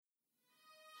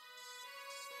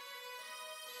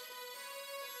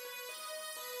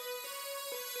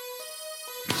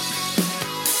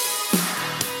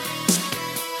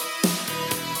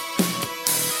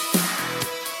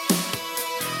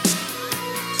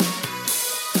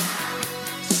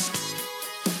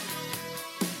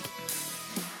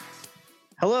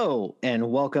Hello,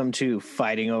 and welcome to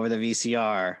Fighting Over the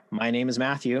VCR. My name is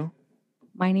Matthew.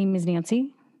 My name is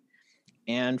Nancy.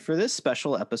 And for this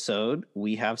special episode,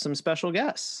 we have some special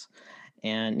guests.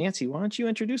 And Nancy, why don't you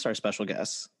introduce our special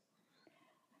guests?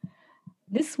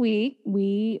 This week,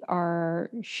 we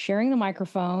are sharing the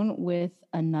microphone with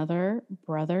another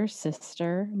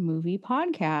brother-sister movie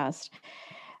podcast,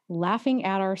 Laughing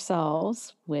at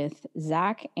Ourselves with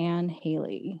Zach and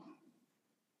Haley.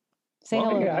 Say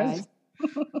hello, guys.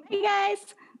 Hey,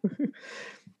 guys.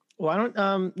 Why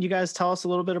don't you guys tell us a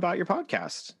little bit about your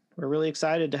podcast? We're really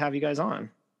excited to have you guys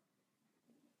on.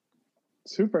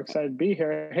 Super excited to be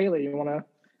here. Haley, you want to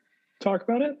talk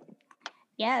about it?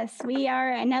 Yes, we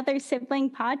are another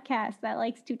sibling podcast that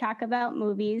likes to talk about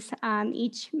movies.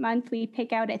 Each month we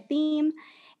pick out a theme.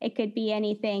 It could be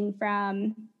anything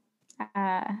from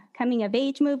coming of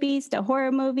age movies to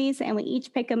horror movies, and we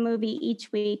each pick a movie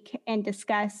each week and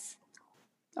discuss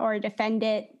or defend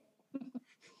it.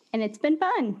 And it's been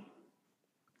fun.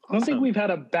 I don't think we've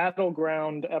had a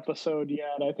battleground episode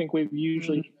yet. I think we've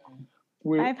usually...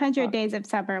 500 Days of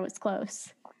Summer was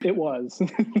close. It was.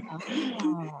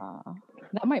 That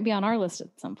might be on our list at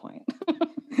some point.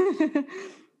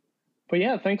 But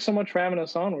yeah, thanks so much for having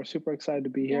us on. We're super excited to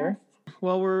be here.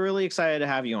 Well, we're really excited to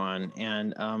have you on.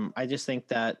 And I just think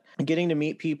that getting to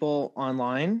meet people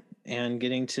online and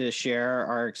getting to share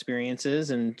our experiences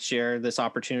and share this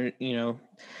opportunity, you know,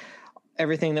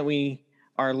 everything that we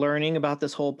are learning about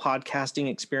this whole podcasting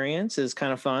experience is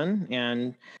kind of fun.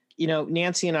 And, you know,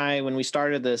 Nancy and I, when we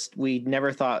started this, we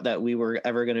never thought that we were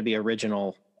ever going to be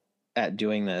original at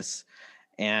doing this.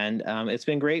 And it's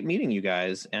been great meeting you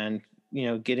guys and, you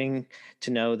know, getting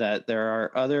to know that there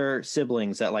are other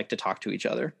siblings that like to talk to each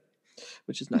other,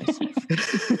 which is nice.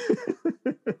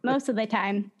 Most of the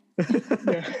time.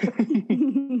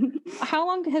 How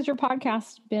long has your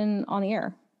podcast been on the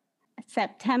air?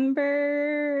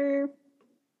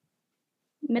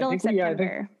 Middle of September. I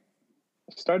think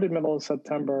started middle of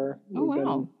September.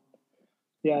 Oh,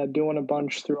 wow. Doing a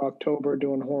bunch through October,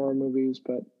 doing horror movies,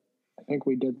 but I think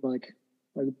we did like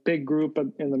a big group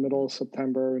in the middle of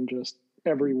September, and just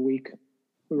every week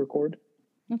we record.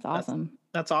 That's awesome.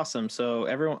 That's awesome. So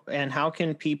everyone, and how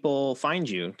can people find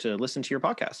you to listen to your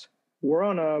podcast? We're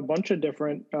on a bunch of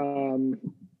different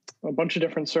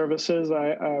services.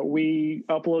 We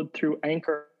upload through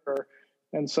Anchor,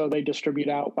 and so they distribute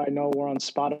out. I know we're on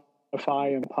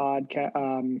Spotify and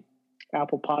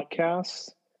Apple Podcasts.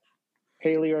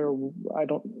 Haley,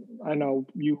 I know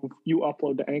you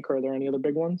upload to Anchor. Are there any other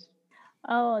big ones?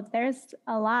 Oh, there's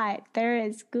a lot. There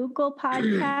is Google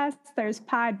Podcasts. There's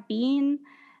Podbean.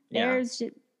 There's,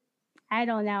 I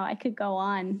don't know. I could go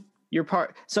on.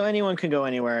 So anyone can go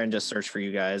anywhere and just search for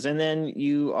you guys. And then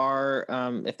you are,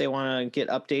 if they want to get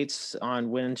updates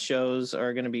on when shows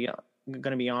are going to be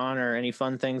on, or any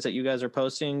fun things that you guys are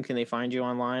posting, can they find you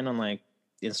online on like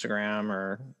Instagram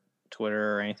or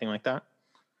Twitter or anything like that?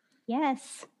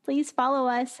 Yes, please follow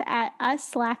us at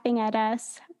Us Laughing at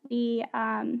Us. We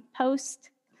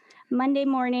post Monday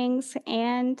mornings,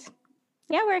 and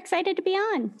we're excited to be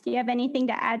on. Do you have anything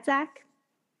to add, Zach?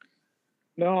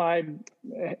 No,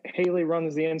 Haley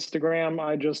runs the Instagram.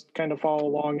 I just kind of follow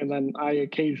along, and then I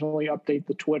occasionally update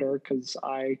the Twitter because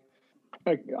I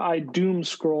doom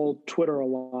scroll Twitter a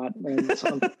lot, and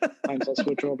sometimes I'll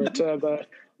switch over to the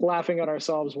Laughing at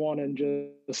Ourselves one and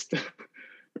just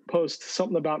post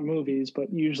something about movies.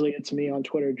 But usually it's me on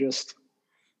Twitter just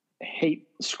hate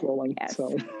scrolling. Yes.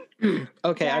 So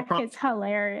okay, it's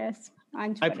hilarious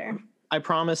on Twitter. I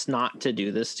promise not to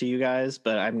do this to you guys,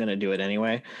 but I'm going to do it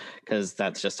anyway because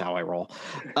that's just how I roll.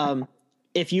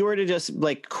 If you were to just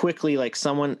like quickly, like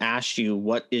someone asked you,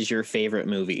 what is your favorite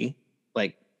movie?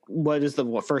 Like, what is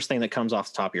the first thing that comes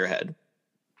off the top of your head?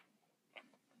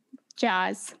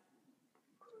 Jaws.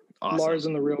 Awesome. Lars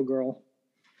and the Real Girl.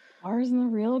 Lars and the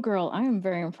Real Girl. I am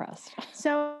very impressed.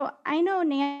 So I know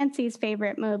Nancy's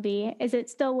favorite movie. Is it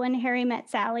still When Harry Met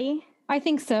Sally? I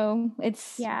think so.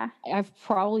 Yeah. I've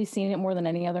probably seen it more than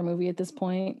any other movie at this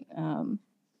point. I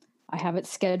have it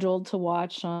scheduled to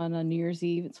watch on a New Year's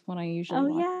Eve. It's when I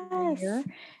usually watch every year.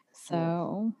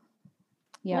 So,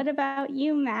 yeah. What about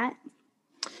you, Matt?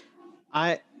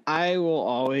 I will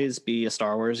always be a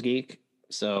Star Wars geek,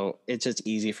 so it's just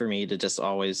easy for me to just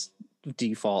always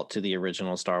default to the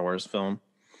original Star Wars film.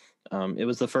 It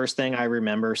was the first thing I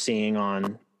remember seeing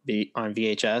on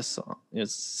VHS.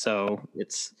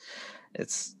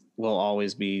 It's will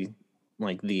always be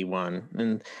like the one,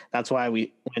 and that's why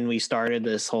when we started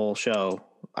this whole show,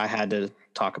 I had to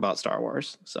talk about Star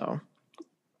Wars. So,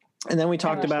 and then we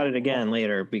talked about it again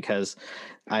later because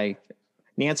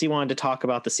Nancy wanted to talk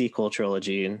about the sequel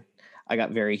trilogy, and I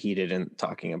got very heated in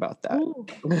talking about that.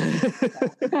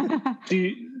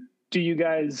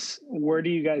 Where do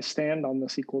you guys stand on the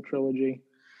sequel trilogy?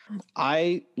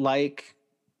 I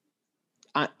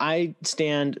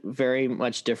stand very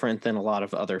much different than a lot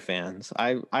of other fans.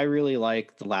 I really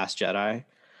like The Last Jedi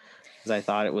because I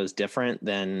thought it was different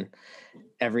than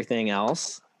everything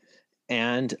else.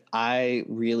 And I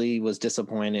really was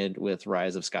disappointed with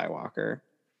Rise of Skywalker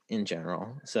in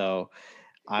general. So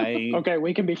okay,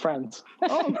 we can be friends.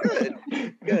 Oh,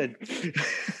 good.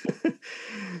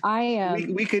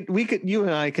 We could you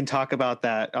and I can talk about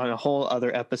that on a whole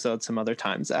other episode some other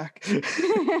time, Zach.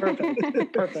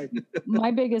 Perfect.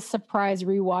 My biggest surprise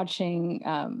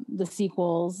rewatching the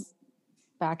sequels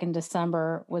back in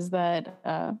December was that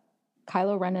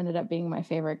Kylo Ren ended up being my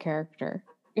favorite character.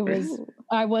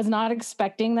 I was not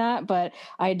expecting that, but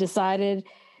I decided,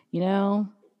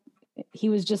 he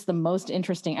was just the most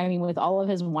interesting. I mean, with all of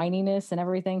his whininess and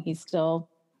everything,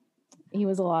 he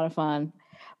was a lot of fun.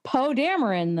 Poe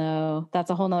Dameron, though, that's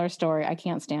a whole nother story. I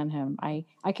can't stand him. I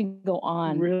can go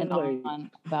on and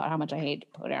on about how much I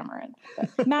hate Poe Dameron.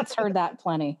 But Matt's heard that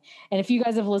plenty. And if you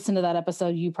guys have listened to that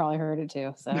episode, you probably heard it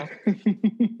too. So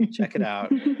check it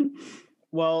out.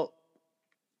 Well,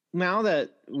 now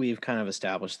that we've kind of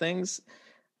established things,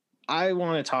 I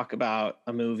want to talk about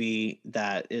a movie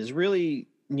that is really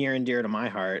near and dear to my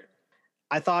heart.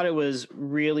 I thought it was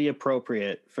really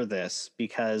appropriate for this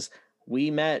because we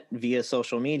met via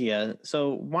social media.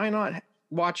 So why not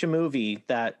watch a movie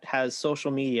that has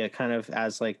social media kind of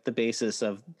as like the basis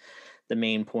of the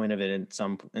main point of it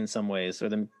in some ways, or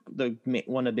the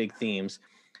one of the big themes.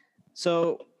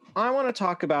 So I want to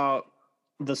talk about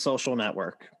The Social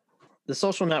Network. The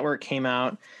Social Network came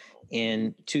out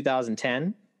in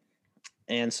 2010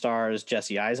 and stars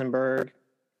Jesse Eisenberg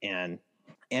and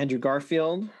Andrew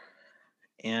Garfield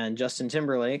and Justin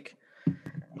Timberlake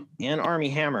and Armie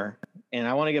Hammer. And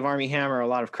I want to give Armie Hammer a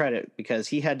lot of credit because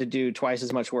he had to do twice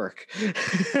as much work.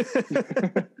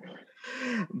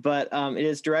 But it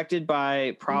is directed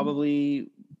by probably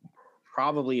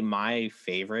my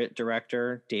favorite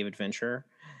director, David Fincher.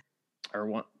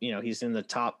 He's in the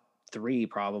top 3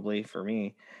 probably for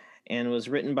me, and was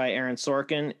written by Aaron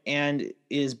Sorkin and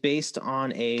is based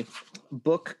on a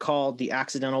book called The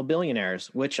Accidental Billionaires,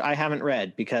 which I haven't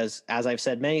read because, as I've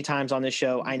said many times on this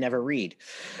show, I never read.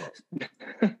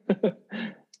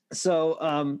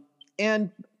 So,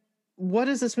 and what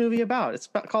is this movie about? It's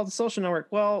called The Social Network.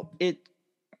 Well,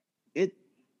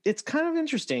 it's kind of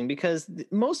interesting because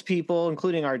most people,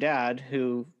 including our dad,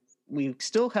 who we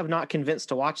still have not convinced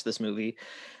to watch this movie,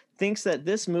 thinks that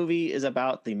this movie is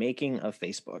about the making of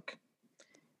Facebook.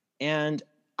 And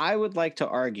I would like to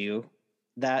argue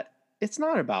that it's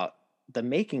not about the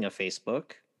making of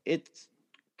Facebook. It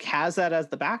has that as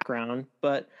the background,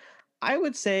 but I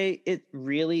would say it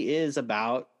really is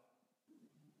about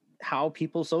how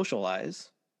people socialize.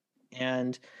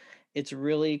 And it's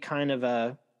really kind of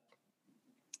a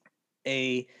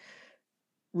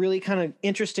really kind of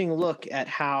interesting look at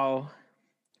how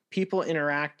people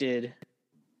interacted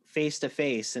face to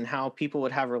face and how people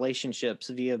would have relationships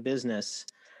via business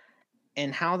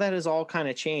and how that has all kind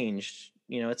of changed.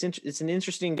 It's an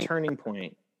interesting turning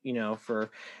point, for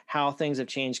how things have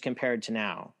changed compared to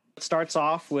now. It starts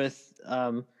off with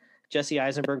Jesse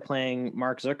Eisenberg playing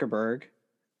Mark Zuckerberg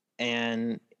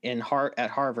and at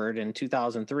Harvard in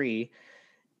 2003.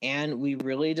 And we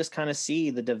really just kind of see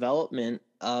the development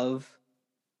of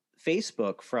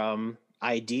Facebook from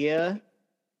idea,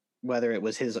 whether it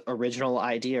was his original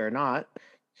idea or not,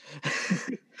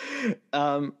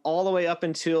 all the way up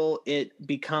until it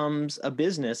becomes a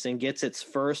business and gets its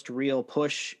first real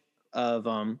push of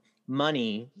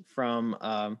money from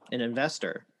an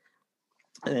investor.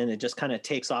 And then it just kind of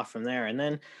takes off from there. And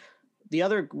then the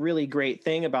other really great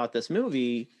thing about this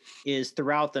movie is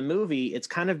throughout the movie, it's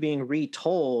kind of being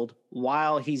retold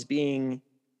while he's in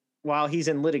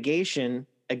litigation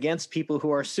against people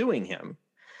who are suing him.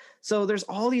 So there's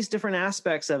all these different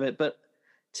aspects of it. But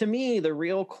to me, the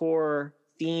real core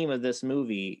theme of this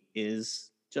movie is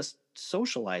just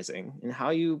socializing and how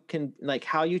you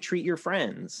treat your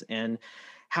friends and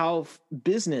how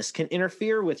business can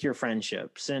interfere with your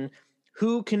friendships and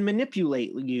who can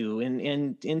manipulate you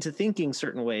and into thinking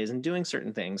certain ways and doing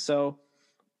certain things. So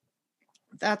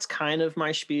that's kind of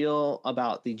my spiel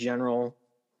about the general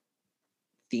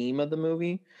theme of the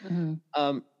movie.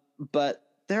 Mm-hmm. But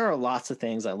there are lots of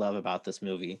things I love about this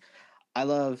movie. I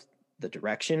love the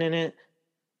direction in it.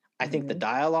 I think the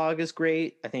dialogue is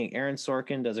great. I think Aaron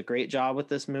Sorkin does a great job with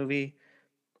this movie.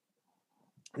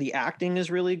 The acting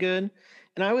is really good.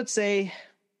 And I would say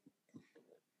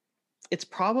it's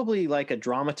probably like a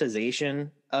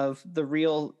dramatization of the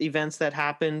real events that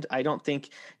happened. I don't think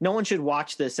no one should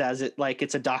watch this as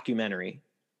it's a documentary.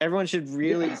 Everyone should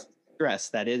really stress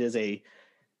that it is a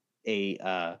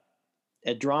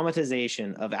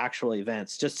dramatization of actual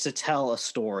events, just to tell a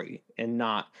story, and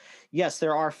not, yes,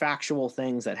 there are factual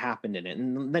things that happened in it,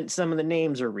 and then some of the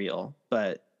names are real,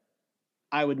 but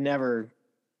I would never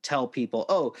tell people,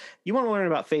 oh, you want to learn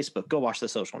about Facebook, go watch The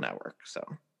Social Network. So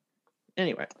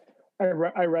anyway, I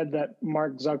read that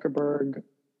Mark Zuckerberg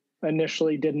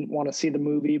initially didn't want to see the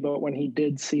movie, but when he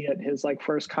did see it, his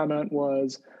first comment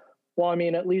was, well, I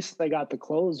mean, at least they got the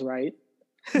clothes right.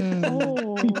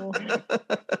 Oh.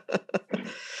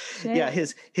 Yeah,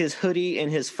 his hoodie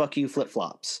and his fuck you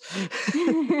flip-flops.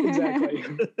 Exactly.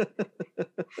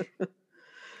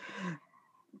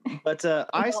 But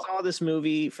I saw this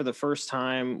movie for the first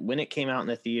time when it came out in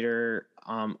the theater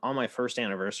on my first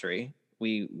anniversary.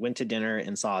 We went to dinner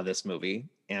and saw this movie,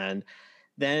 and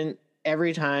then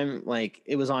every time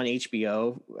it was on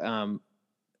HBO,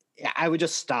 I would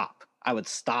just stop. I would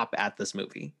stop at this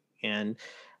movie, and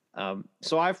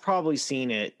so I've probably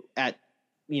seen it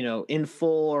in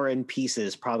full or in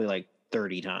pieces probably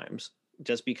 30 times,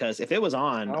 just because if it was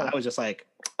on, I was just like,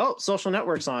 oh, Social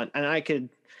Network's on, and I could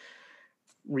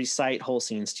recite whole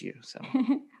scenes to you. So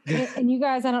and you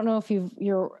guys, I don't know if you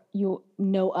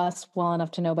know us well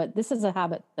enough to know, but this is a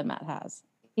habit that Matt has.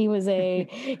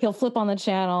 He'll flip on the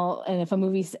channel, and if a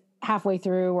movie's halfway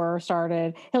through or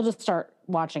started, he'll just start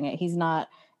watching it. He's not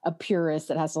a purist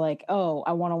that has to oh,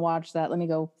 I want to watch that, let me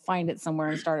go find it somewhere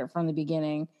and start it from the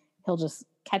beginning. He'll just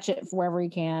catch it wherever he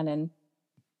can and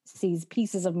sees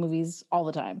pieces of movies all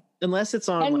the time. Unless it's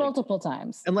on multiple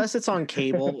times. Unless it's on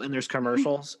cable and there's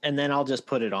commercials, and then I'll just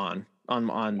put it on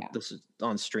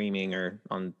streaming or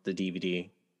on the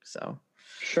DVD. So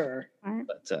sure.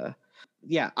 But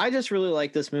I just really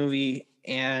like this movie,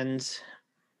 and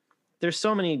there's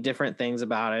so many different things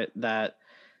about it that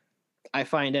I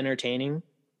find entertaining.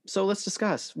 So let's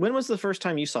discuss. When was the first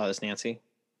time you saw this, Nancy?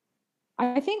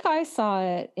 I think I saw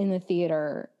it in the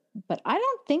theater, but I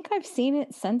don't think I've seen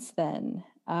it since then.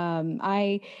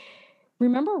 I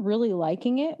remember really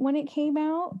liking it when it came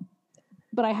out,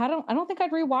 but I don't think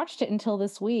I'd rewatched it until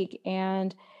this week.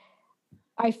 And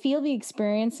I feel the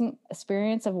experience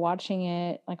of watching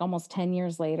it almost 10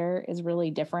 years later is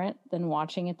really different than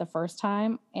watching it the first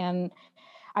time. And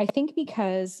I think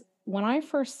because when I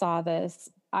first saw this,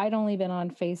 I'd only been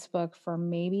on Facebook for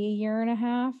maybe a year and a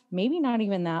half, maybe not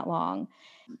even that long.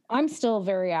 I'm still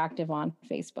very active on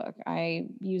Facebook. I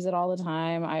use it all the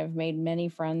time. I've made many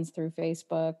friends through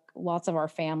Facebook. Lots of our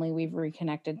family we've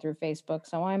reconnected through Facebook.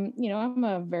 So I'm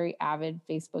a very avid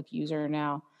Facebook user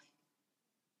now.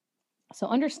 So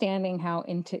understanding how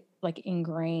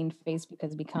ingrained Facebook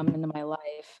has become into my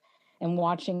life, and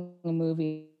watching a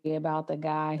movie about the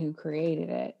guy who created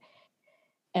it,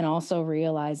 and also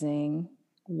realizing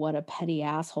what a petty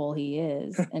asshole he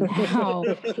is, and how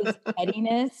his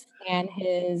pettiness and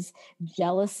his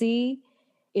jealousy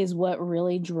is what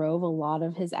really drove a lot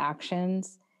of his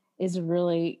actions is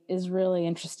really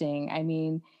interesting. I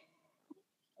mean,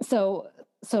 so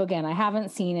again, I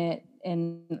haven't seen it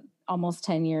in almost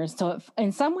 10 years. So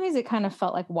in some ways it kind of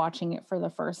felt like watching it for the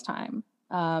first time.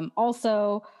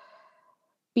 Also,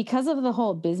 because of the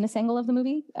whole business angle of the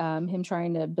movie, him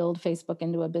trying to build Facebook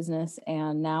into a business,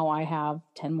 and now I have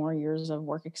 10 more years of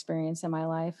work experience in my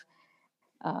life.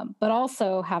 But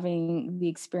also having the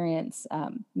experience,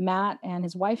 Matt and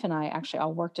his wife and I actually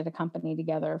all worked at a company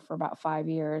together for about 5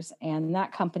 years, and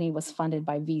that company was funded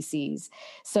by VCs.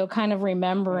 So kind of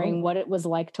remembering what it was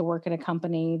like to work at a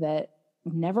company that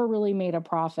never really made a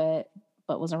profit,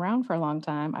 but was around for a long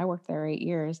time. I worked there 8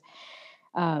 years.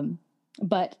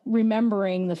 But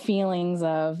remembering the feelings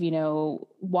of,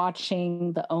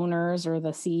 watching the owners or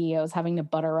the CEOs having to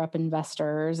butter up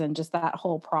investors, and just that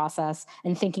whole process,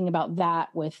 and thinking about that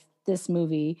with this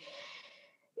movie,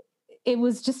 it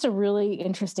was just a really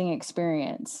interesting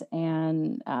experience.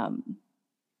 And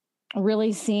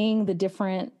really seeing the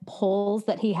different pulls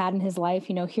that he had in his life.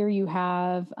 Here you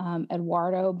have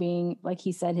Eduardo being, like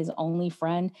he said, his only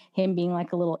friend, him being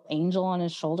like a little angel on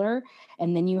his shoulder.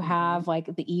 And then you have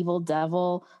the evil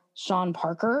devil, Sean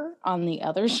Parker, on the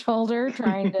other shoulder,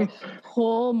 trying to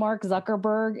pull Mark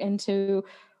Zuckerberg into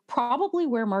probably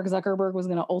where Mark Zuckerberg was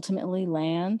going to ultimately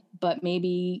land, but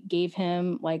maybe gave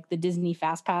him the Disney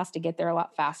Fast Pass to get there a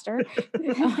lot faster.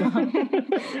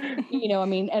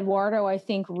 Eduardo, I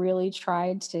think, really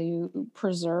tried to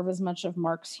preserve as much of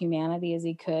Mark's humanity as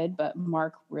he could, but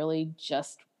Mark really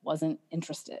just wasn't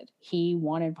interested. He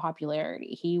wanted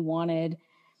popularity. He wanted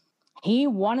he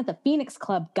wanted the Phoenix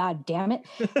Club, god damn it.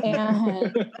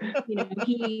 And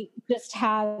he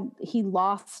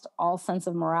lost all sense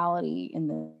of morality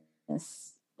in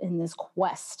this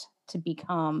quest to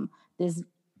become this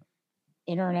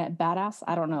internet badass.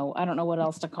 I don't know what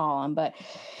else to call him, but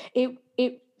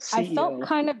I felt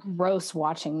kind of gross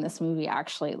watching this movie,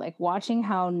 actually, like watching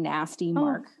how nasty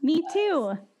Mark. Me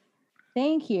too.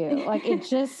 Thank you. Like, it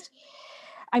just,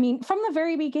 I mean, from the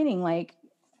very beginning, like,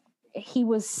 he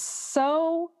was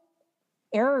so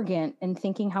arrogant in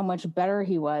thinking how much better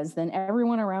he was than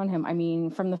everyone around him. I mean,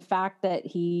 from the fact that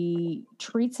he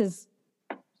treats his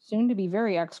soon to be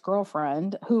very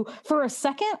ex-girlfriend, who for a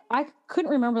second I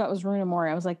couldn't remember that was Rooney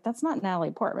Mara. I was like, that's not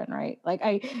Natalie Portman, right? Like,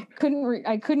 I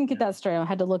couldn't get that straight. I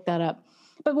had to look that up.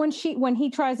 But when he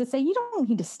tries to say, you don't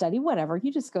need to study, whatever,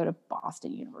 you just go to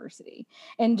Boston University,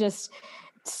 and just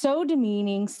so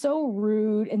demeaning, so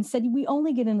rude, and said, we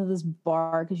only get into this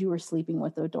bar because you were sleeping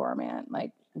with the doorman.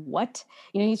 Like, what?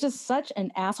 He's just such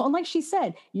an asshole. And like she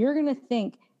said, you're going to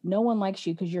think no one likes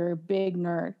you because you're a big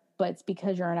nerd, but it's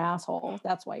because you're an asshole.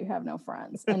 That's why you have no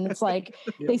friends. And it's like,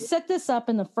 they set this up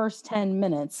in the first 10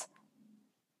 minutes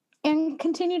and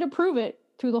continue to prove it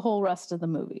through the whole rest of the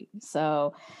movie.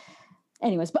 So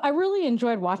anyways, but I really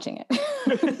enjoyed watching it.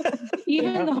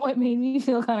 Even though it made me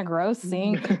feel kind of gross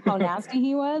seeing how nasty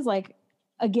he was. Like,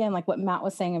 again, like what Matt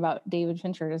was saying about David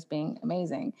Fincher just being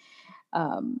amazing.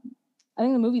 I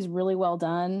think the movie's really well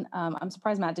done. I'm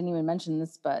surprised Matt didn't even mention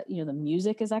this, but the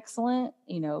music is excellent.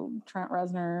 Trent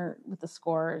Reznor with the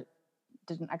score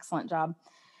did an excellent job.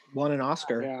 Won an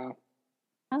Oscar. Yeah.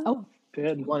 Oh,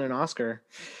 did. Won an Oscar.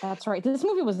 That's right. This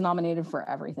movie was nominated for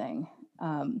everything.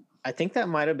 I think that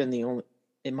might have been the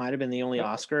only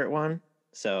Oscar it won.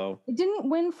 So it didn't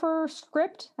win for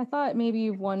script. I thought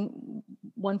maybe won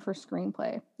for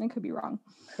screenplay. I could be wrong,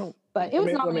 but it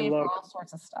was nominated for all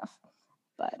sorts of stuff.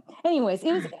 But anyways,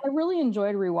 I really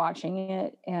enjoyed rewatching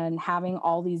it and having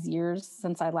all these years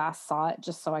since I last saw it,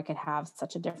 just so I could have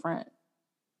such a different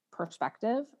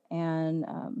perspective. And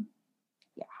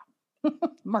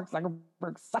Mark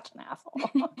Zuckerberg's such an asshole.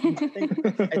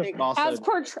 I think also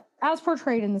as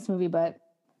portrayed in this movie, but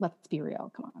let's be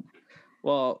real. Come on.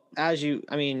 Well,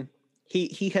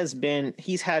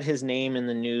 he's had his name in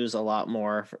the news a lot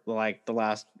more for like the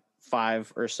last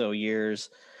 5 or so years.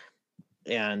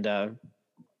 And,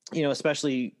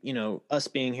 especially, us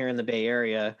being here in the Bay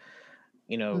Area,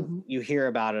 you hear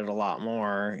about it a lot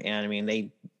more. And I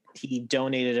mean, he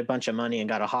donated a bunch of money and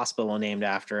got a hospital named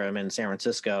after him in San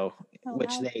Francisco,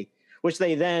 which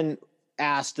they then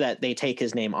asked that they take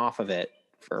his name off of it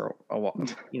for a while,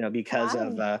 because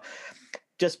of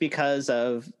just because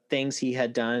of things he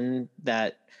had done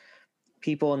that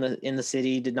people in the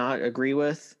city did not agree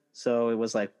with. So it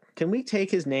was like, can we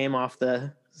take his name off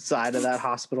the side of that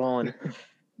hospital? And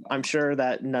I'm sure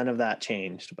that none of that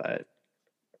changed, but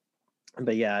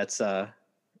yeah,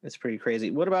 it's pretty crazy.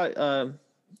 What about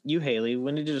you, Haley?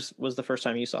 When was the first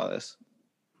time you saw this?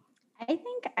 I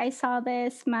think I saw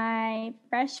this my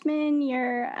freshman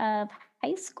year of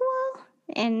high school,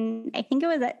 and I think it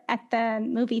was at the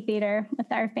movie theater with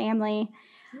our family.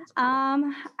 Cool.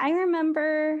 I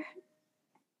remember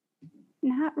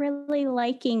not really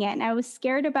liking it, and I was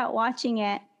scared about watching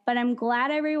it, but I'm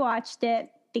glad I rewatched it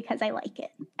because I like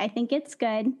it. I think it's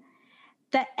good.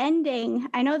 The ending,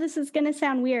 I know this is going to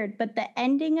sound weird, but the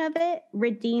ending of it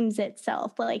redeems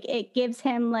itself. Like, it gives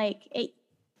him, like, it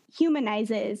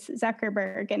humanizes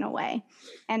Zuckerberg in a way.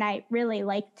 And I really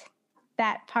liked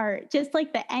that part. Just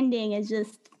like the ending is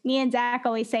just, me and Zach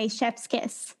always say chef's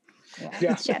kiss.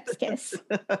 Yeah. Chef's kiss.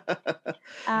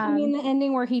 I mean, the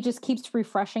ending where he just keeps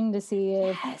refreshing to see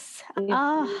if his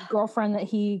girlfriend that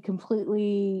he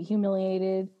completely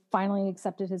humiliated finally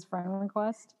accepted his friend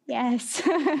request. Yes.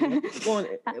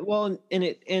 well,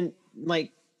 and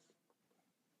like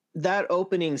that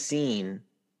opening scene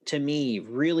to me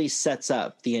really sets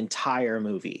up the entire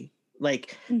movie.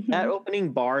 Like that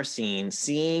opening bar scene,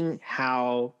 seeing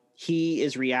how he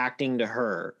is reacting to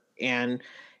her, and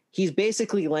he's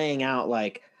basically laying out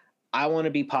like, I want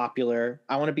to be popular.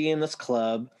 I want to be in this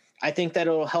club. I think that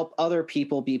it'll help other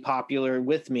people be popular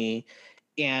with me.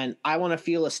 And I want to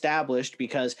feel established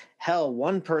because, hell,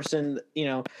 one person,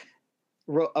 a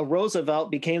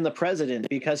Roosevelt became the president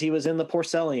because he was in the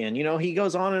Porcellian. He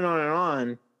goes on and on and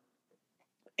on.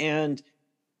 And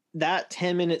that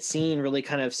 10-minute scene really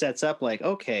kind of sets up like,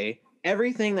 okay,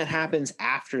 everything that happens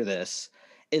after this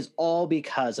is all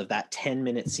because of that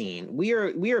 10-minute scene. We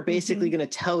are basically going to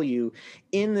tell you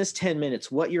in this 10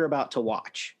 minutes what you're about to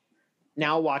watch.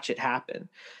 Now watch it happen.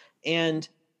 And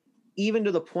even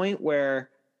to the point where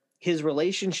his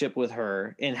relationship with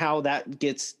her and how that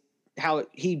gets how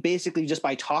he basically just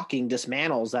by talking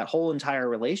dismantles that whole entire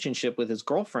relationship with his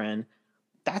girlfriend.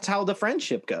 That's how the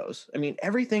friendship goes. I mean,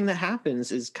 everything that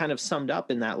happens is kind of summed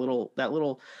up in that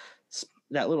little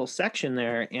section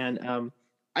there. And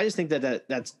I just think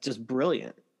that's just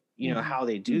brilliant, you know, how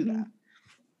they do that.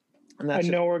 And I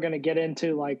know we're going to get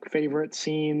into like favorite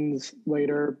scenes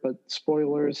later, but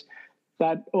spoilers,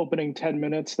 that opening 10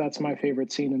 minutes, that's my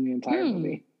favorite scene in the entire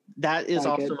movie. That is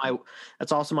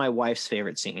that's also my wife's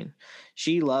favorite scene.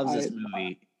 She loves this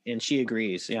movie and she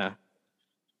agrees. Yeah.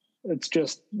 It's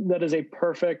just, that is a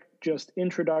perfect just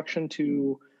introduction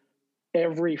to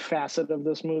every facet of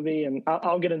this movie. And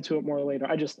I'll get into it more later.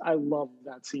 I love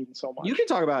that scene so much. You can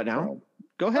talk about it now. So,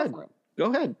 Go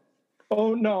ahead.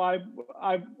 Oh no,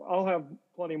 I'll have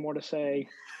plenty more to say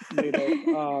later.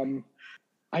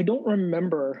 I don't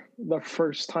remember the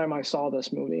first time I saw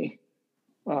this movie.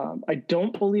 I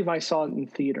don't believe I saw it in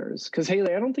theaters. Because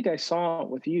Haley, I don't think I saw it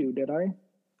with you, did I?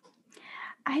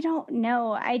 I don't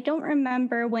know. I don't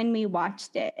remember when we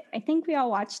watched it. I think we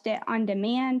all watched it on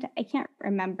demand. I can't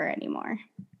remember anymore.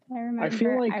 I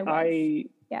feel like I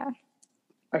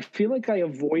feel like I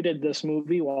avoided this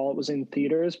movie while it was in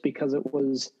theaters because it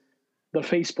was the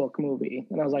Facebook movie.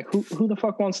 And I was like, who the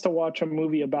fuck wants to watch a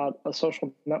movie about a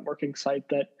social networking site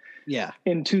that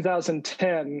in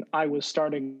 2010 I was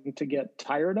starting to get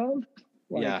tired of?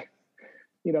 Like,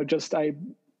 you know, just I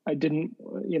didn't,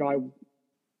 you know, I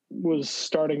was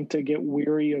starting to get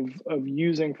weary of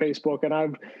using Facebook, and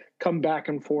I've come back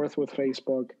and forth with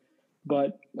Facebook,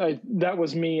 but that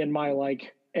was me in my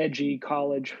like edgy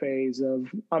college phase of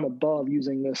I'm above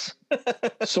using this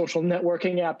social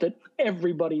networking app that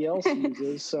everybody else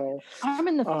uses. So I'm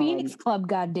in the Phoenix Club,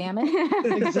 goddammit.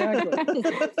 Exactly.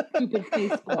 Stupid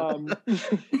Facebook.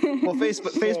 Well,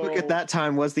 Facebook at that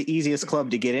time was the easiest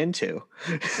club to get into.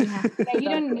 Yeah, you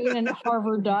didn't need an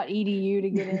harvard.edu to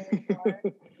get in.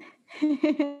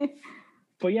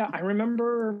 But yeah, I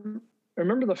remember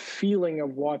the feeling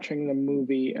of watching the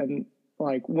movie and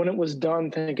like when it was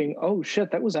done thinking, oh shit,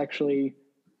 that was actually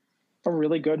a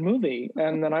really good movie.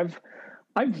 And then I've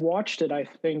watched it, I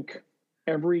think,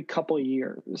 every couple of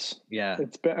years. Yeah.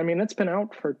 It's been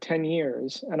out for 10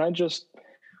 years. And I just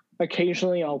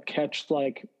occasionally I'll catch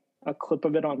like a clip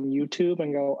of it on YouTube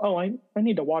and go, oh, I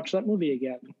need to watch that movie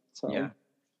again. So yeah.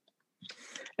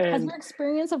 And has your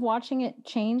experience of watching it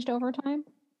changed over time?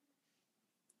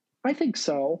 I think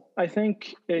so. I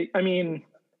think,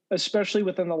 especially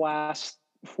within the last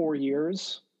 4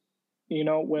 years, you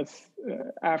know, with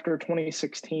after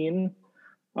 2016,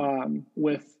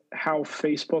 with how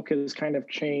Facebook has kind of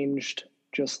changed,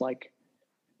 just like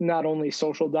not only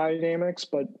social dynamics,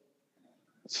 but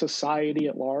society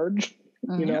at large,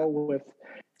 you know, with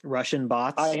Russian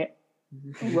bots.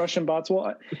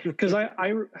 Well, because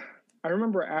I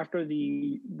remember after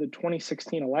the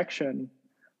 2016 election,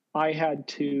 I had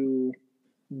to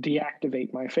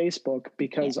deactivate my Facebook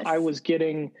because I was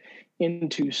getting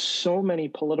into so many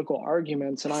political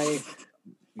arguments, and I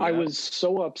was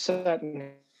so upset,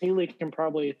 and Haley can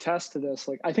probably attest to this.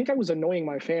 Like, I think I was annoying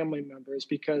my family members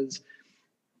because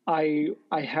I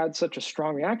had such a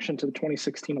strong reaction to the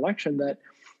 2016 election that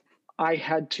I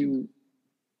had to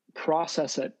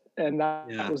process it, and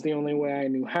that was the only way I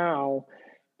knew how,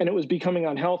 and it was becoming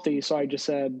unhealthy. So I just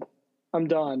said, I'm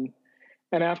done.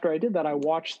 And after I did that, I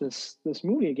watched this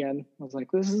movie again. I was like,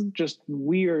 this is just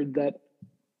weird that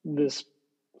this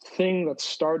thing that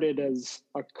started as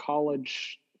a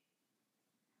college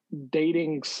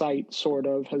dating site sort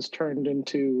of has turned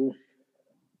into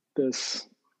this,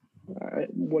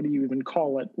 what do you even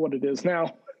call it, what it is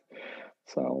now.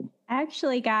 So I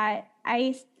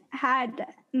had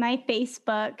my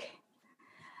Facebook,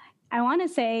 I want to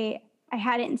say I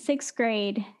had it in 6th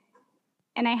grade.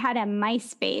 And I had a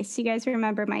MySpace. You guys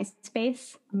remember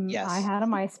MySpace? Yes. I had a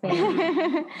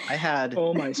MySpace. I had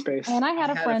MySpace. And I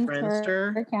had a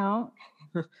Friendster account.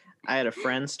 I had a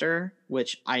Friendster,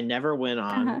 which I never went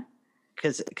on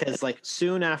because like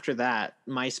soon after that,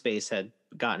 MySpace had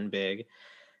gotten big.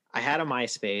 I had a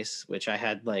MySpace, which I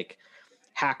had like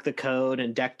hacked the code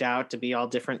and decked out to be all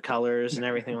different colors and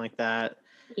everything like that.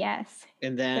 Yes.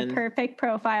 And then the perfect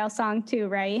profile song too,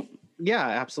 right? Yeah,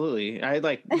 absolutely. I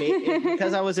like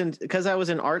because I was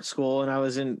in art school and I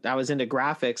was into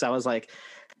graphics. I was like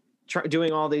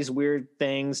doing all these weird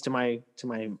things to my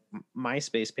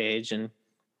MySpace page, and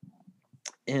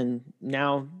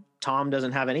now Tom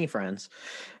doesn't have any friends.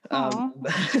 But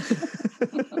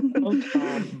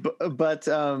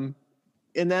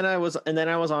and then I was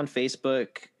on Facebook,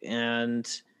 and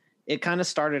it kind of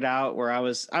started out where I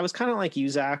was kind of like you,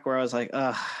 Zach, where I was like,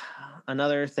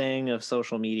 another thing of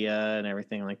social media and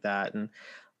everything like that.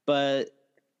 But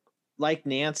like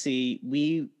Nancy,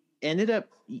 we ended up,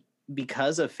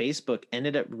 because of Facebook,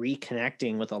 ended up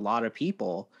reconnecting with a lot of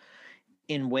people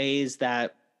in ways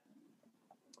that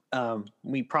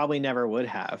we probably never would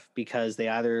have, because they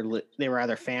were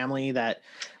either family that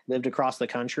lived across the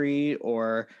country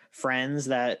or friends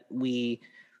that we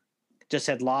just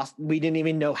had lost. We didn't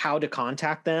even know how to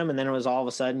contact them. And then it was all of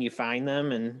a sudden you find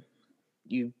them and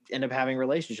you end up having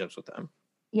relationships with them.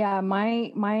 Yeah.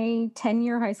 My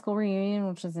 10-year high school reunion,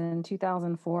 which was in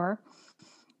 2004,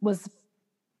 was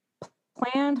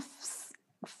planned,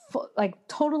 like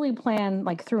totally planned,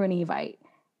 like through an Evite.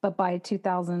 But by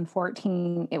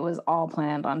 2014, it was all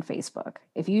planned on Facebook.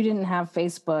 If you didn't have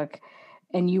Facebook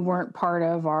and you weren't part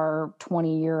of our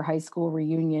 20-year high school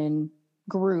reunion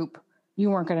group,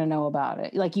 you weren't going to know about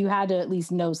it. Like, you had to at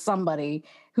least know somebody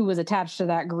who was attached to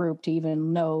that group to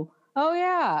even know, oh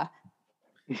yeah,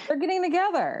 they're getting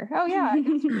together. Oh yeah, I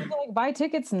guess we need to like buy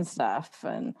tickets and stuff.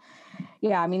 And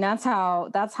yeah, I mean, that's how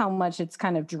much it's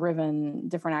kind of driven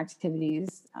different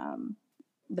activities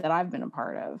that I've been a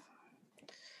part of.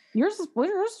 Yours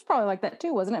was probably like that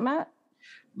too, wasn't it, Matt?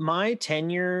 My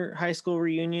 10-year high school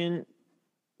reunion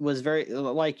was very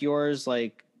like yours.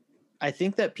 Like, I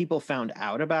think that people found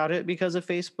out about it because of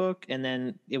Facebook, and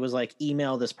then it was like,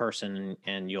 email this person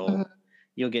and you'll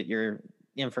get your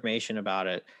information about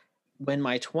it. When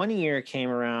my 20-year came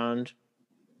around,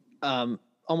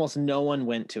 almost no one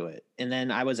went to it. And then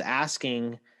I was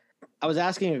asking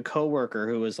a coworker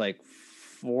who was like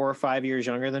 4 or 5 years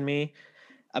younger than me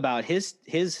about his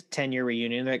 10-year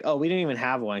reunion. They're like, oh, we didn't even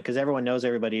have one because everyone knows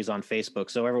everybody's on Facebook,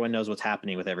 so everyone knows what's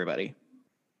happening with everybody.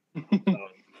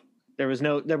 There was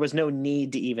no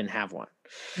need to even have one.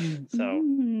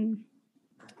 So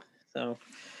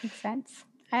makes sense.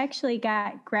 I actually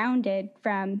got grounded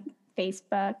from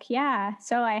Facebook. Yeah,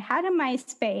 so I had a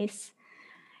MySpace,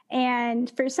 and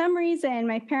for some reason,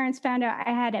 my parents found out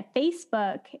I had a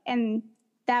Facebook, and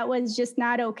that was just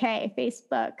not okay.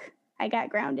 Facebook. I got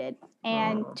grounded.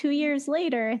 And 2 years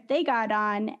later, they got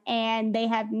on, and they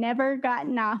have never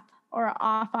gotten off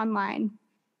online.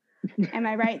 Am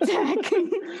I right, Zach?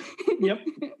 Yep.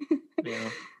 Yeah.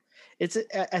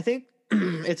 I think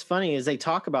it's funny is they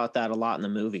talk about that a lot in the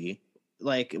movie.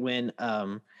 Like when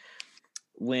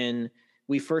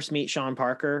we first meet Sean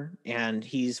Parker and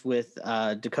he's with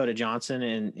Dakota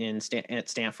Johnson at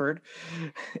Stanford.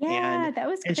 Yeah, that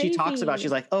was crazy. And she talks about,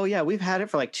 she's like, oh yeah, we've had it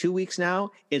for like 2 weeks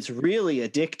now. It's really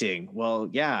addicting. Well,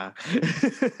 yeah,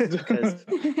 because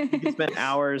you spend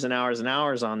hours and hours and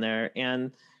hours on there.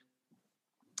 And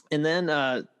then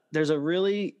there's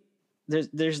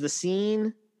the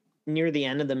scene near the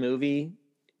end of the movie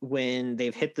when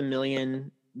they've hit the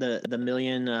million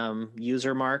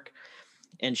user mark,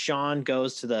 and Sean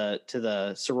goes to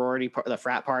the sorority the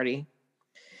frat party,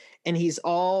 and he's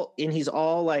all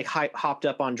like hopped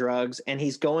up on drugs, and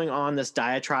he's going on this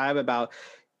diatribe about,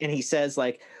 and he says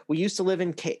like, we used to live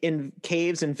in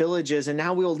caves and villages, and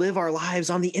now we'll live our lives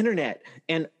on the internet.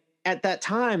 And at that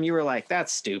time you were like,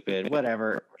 that's stupid,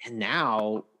 whatever. And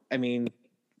now, I mean,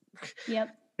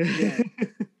 yep.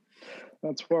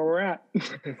 That's where we're at.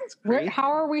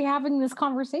 How are we having this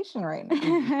conversation right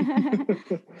now?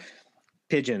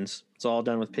 Pigeons. It's all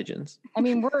done with pigeons. I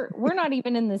mean, we're not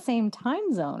even in the same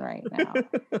time zone right now.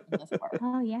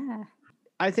 Oh yeah.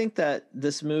 I think that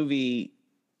this movie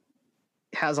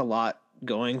has a lot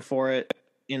going for it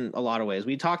in a lot of ways.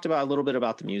 We talked about a little bit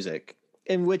about the music,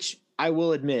 in which I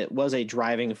will admit was a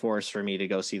driving force for me to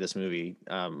go see this movie.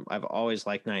 I've always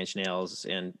liked Nine Inch Nails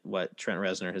and what Trent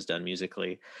Reznor has done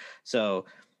musically. So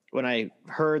when I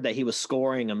heard that he was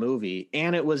scoring a movie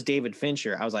and it was David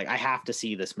Fincher, I was like, I have to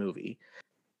see this movie.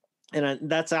 And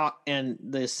that's out. And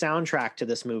the soundtrack to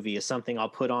this movie is something I'll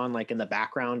put on like in the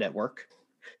background at work,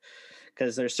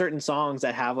 because there's certain songs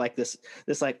that have like this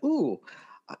like, ooh,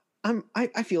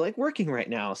 I feel like working right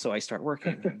now, so I start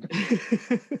working.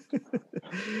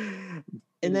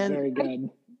 And then very good.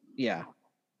 Yeah.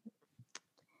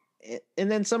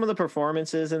 And then some of the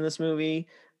performances in this movie,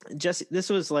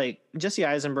 Jesse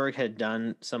Eisenberg had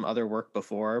done some other work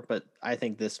before, but I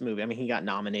think this movie, I mean, he got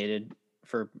nominated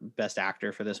for Best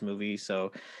Actor for this movie,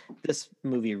 so this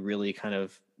movie really kind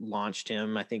of launched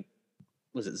him. I think,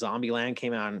 was it Zombieland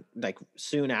came out like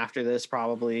soon after this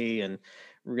probably, and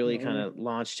really kind of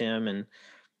launched him. And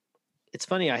it's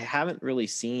funny, I haven't really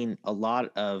seen a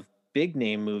lot of big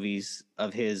name movies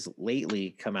of his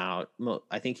lately come out.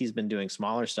 I think he's been doing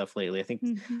smaller stuff lately. I think,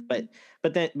 but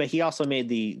he also made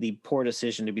the poor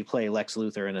decision to play Lex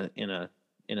Luthor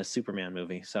in a Superman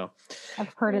movie. So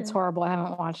I've heard it's horrible. I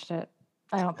haven't watched it.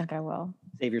 I don't think I will.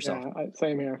 Save yourself. Yeah,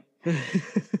 same here.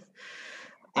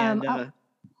 And go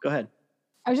ahead.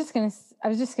 I was just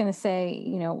gonna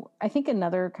say, I think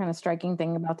another kind of striking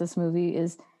thing about this movie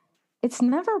is it's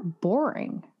never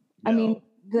boring. I mean,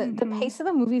 the pace of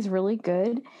the movie is really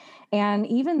good, and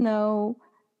even though,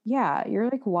 yeah, you're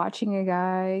like watching a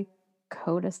guy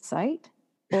code a site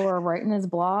or write in his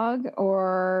blog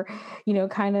or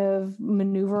kind of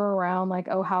maneuver around like,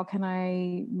 oh, how can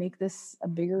I make this a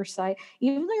bigger site,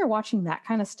 even though you're watching that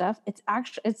kind of stuff, it's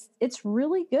actually it's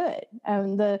really good.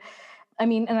 And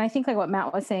I think like what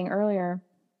Matt was saying earlier,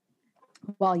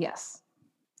 well, yes,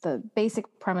 the basic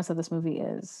premise of this movie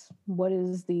is what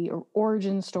is the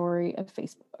origin story of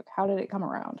Facebook, how did it come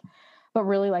around? But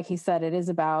really, like he said, it is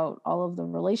about all of the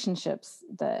relationships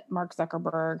that Mark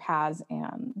Zuckerberg has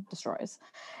and destroys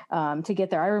to get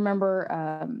there. I remember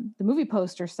the movie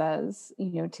poster says,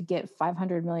 to get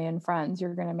 500 million friends,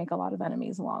 you're going to make a lot of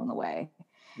enemies along the way.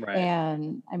 Right.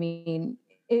 And I mean,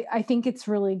 I think it's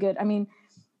really good. I mean,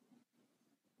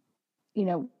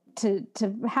 to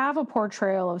have a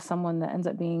portrayal of someone that ends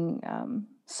up being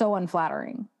so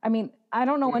unflattering. I mean, I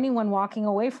don't know anyone walking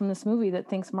away from this movie that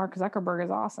thinks Mark Zuckerberg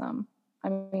is awesome. I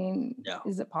mean,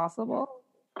 Is it possible?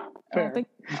 Fair. I don't think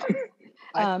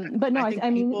so. But no,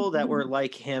 I mean, people that were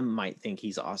like him might think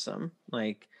he's awesome.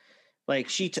 Like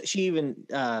she even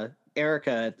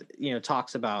Erica,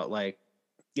 talks about like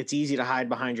it's easy to hide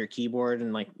behind your keyboard,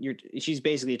 and like she's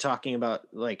basically talking about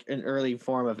like an early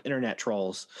form of internet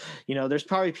trolls. There's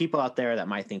probably people out there that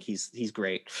might think he's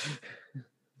great.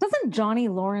 Doesn't Johnny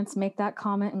Lawrence make that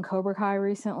comment in Cobra Kai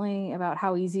recently about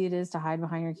how easy it is to hide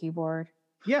behind your keyboard?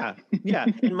 Yeah.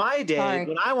 In my day,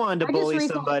 when I wanted to bully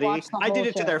somebody, I did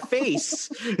it to their face.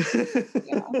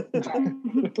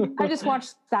 I just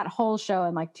watched that whole show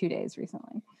in like 2 days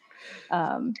recently.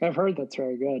 I've heard that's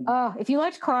very good. If you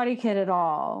liked Karate Kid at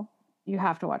all, you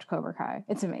have to watch Cobra Kai.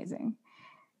 It's amazing.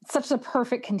 It's such a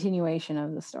perfect continuation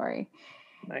of the story.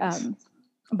 Nice.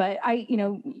 But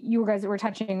you guys were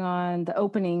touching on the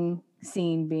opening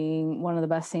scene being one of the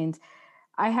best scenes.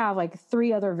 I have like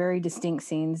 3 other very distinct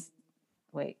scenes.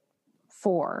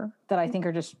 4 that I think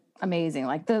are just amazing.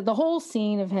 Like the whole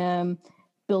scene of him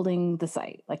building the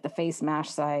site, like the face mash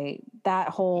site, that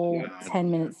whole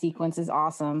 10-minute sequence is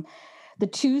awesome. The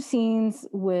 2 scenes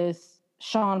with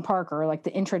Sean Parker, like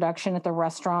the introduction at the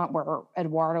restaurant where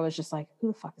Eduardo is just like,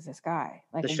 who the fuck is this guy?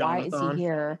 Like, why is he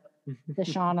here? The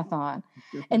Sean-a-thon.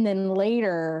 And then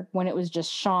later when it was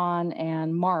just Sean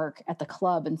and Mark at the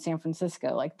club in San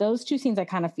Francisco, like those 2 scenes I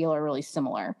kind of feel are really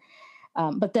similar.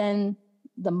 But then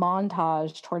the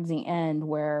montage towards the end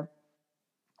where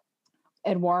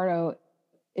Eduardo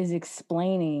is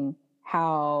explaining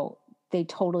how they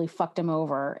totally fucked him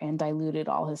over and diluted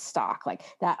all his stock. Like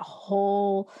that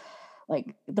whole,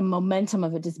 like the momentum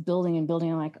of it just building and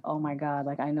building. I'm like, oh my God,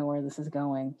 like I know where this is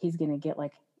going. He's going to get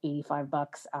like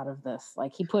 $85 out of this.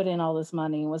 Like he put in all this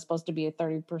money, was supposed to be a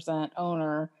 30%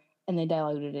 owner, and they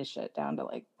diluted his shit down to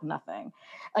like nothing.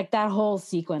 Like that whole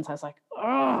sequence, I was like,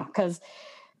 oh, because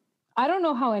I don't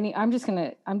know how I'm just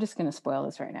gonna spoil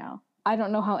this right now. I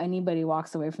don't know how anybody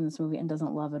walks away from this movie and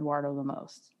doesn't love Eduardo the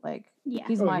most. Like,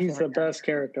 he's the best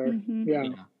character. Mm-hmm. Yeah.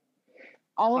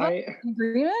 All of us in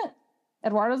agreement?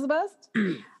 Eduardo's the best?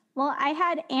 Well, I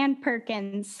had Ann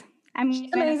Perkins. I'm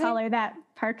going to call her that.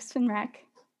 Parks and Rec.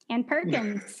 Ann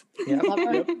Perkins. Yeah, love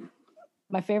her.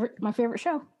 My favorite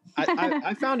show.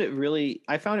 I found it really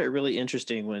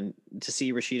interesting to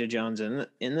see Rashida Jones in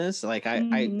this. Like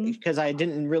because I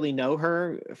didn't really know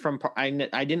her from I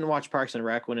didn't watch Parks and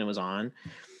Rec when it was on,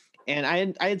 and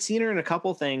I had seen her in a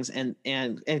couple things and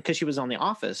because she was on The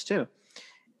Office too,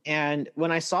 and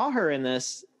when I saw her in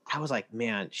this, I was like,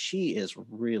 man, she is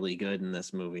really good in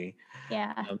this movie.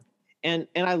 Yeah. And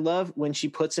I love when she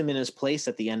puts him in his place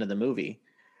at the end of the movie.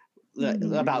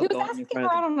 About he was asking her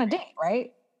out on a date,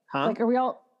 right? Huh? Like,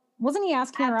 wasn't he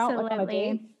asking her out like, on a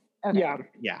date? Okay.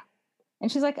 Yeah. And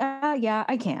she's like, yeah,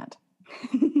 I can't.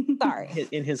 Sorry.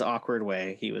 In his awkward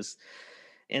way, he was,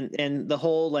 and the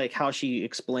whole like how she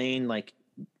explained like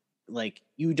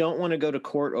you don't want to go to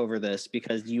court over this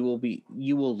because you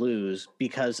will lose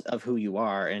because of who you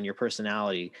are and your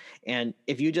personality, and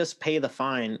if you just pay the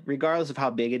fine, regardless of how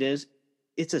big it is,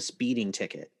 it's a speeding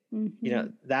ticket.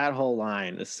 Mm-hmm. That whole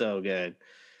line is so good.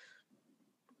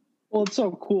 Well, it's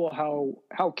so cool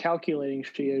how calculating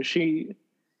she is.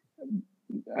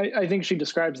 I think she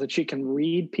describes that she can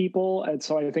read people, and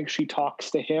so I think she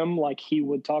talks to him like he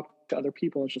would talk to other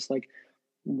people. It's just like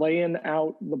laying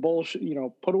out the bullshit,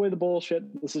 put away the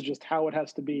bullshit. This is just how it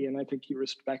has to be, and I think he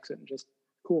respects it and just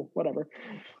cool, whatever.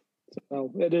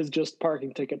 So it is just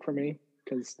parking ticket for me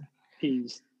because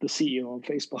he's the CEO of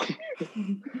Facebook.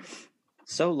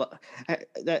 So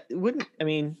that wouldn't, I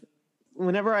mean,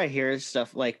 whenever I hear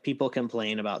stuff like people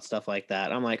complain about stuff like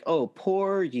that, I'm like, oh,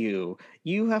 poor you.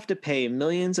 You have to pay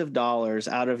millions of dollars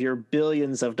out of your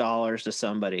billions of dollars to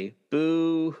somebody.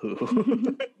 Boo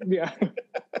hoo. Yeah.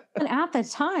 And at the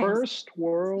time, First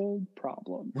world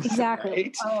problem. exactly.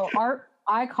 Right? Oh,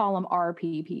 I call them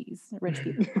RPPs, rich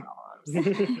people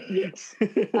problems. Yes.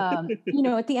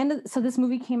 At the end of, so this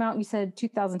movie came out, you said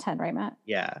 2010, right, Matt?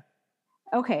 Yeah.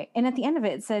 Okay. And at the end of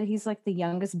it said he's like the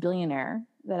youngest billionaire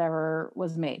that ever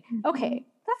was made. Okay.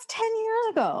 That's 10 years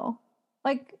ago.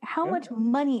 Like, how much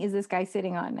money is this guy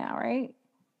sitting on now, right?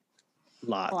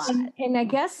 Lots. And I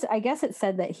guess it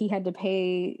said that he had to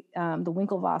pay the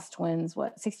Winklevoss twins,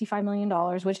 $65 million,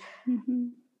 which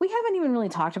we haven't even really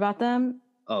talked about them.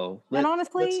 Oh, and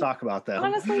honestly, let's talk about them.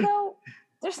 Honestly, though,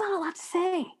 there's not a lot to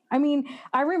say. I mean,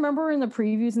 I remember in the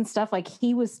previews and stuff, like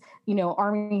he was,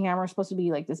 Armie Hammer supposed to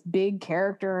be like this big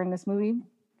character in this movie.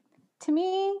 To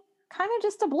me, kind of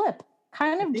just a blip.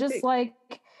 Kind of just like,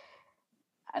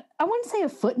 I wouldn't say a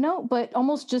footnote, but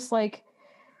almost just like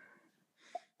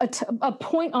a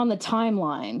point on the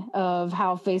timeline of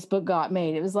how Facebook got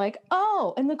made. It was like,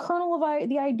 oh, and the kernel of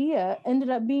the idea ended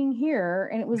up being here,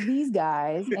 and it was these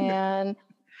guys, and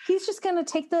he's just going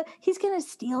to he's going to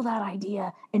steal that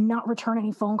idea and not return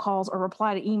any phone calls or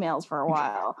reply to emails for a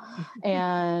while.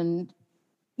 And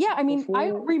yeah, I mean, I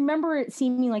remember it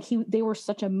seeming like they were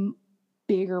such a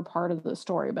bigger part of the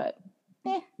story, but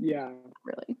yeah,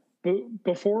 really.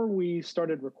 Before we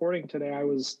started recording today, I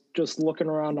was just looking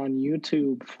around on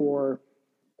YouTube for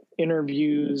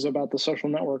interviews about the Social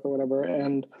Network or whatever,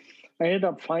 and I ended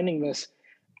up finding this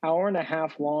 1.5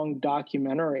 hour long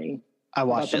documentary. I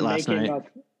watched it last night.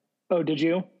 Oh, did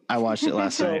you? I watched it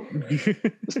last night.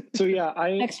 So yeah,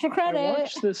 extra credit.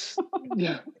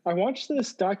 I watched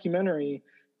this documentary,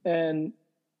 and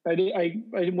I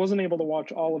wasn't able to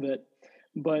watch all of it,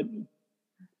 but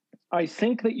I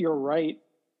think that you're right,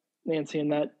 Nancy, in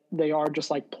that they are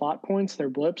just like plot points, they're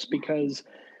blips, because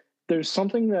there's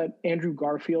something that Andrew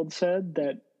Garfield said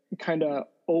that kind of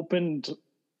opened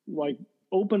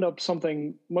up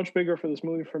something much bigger for this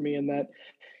movie for me, in that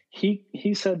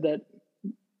he said that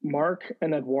Mark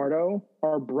and Eduardo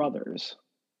are brothers.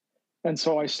 And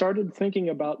so I started thinking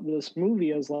about this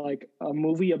movie as like a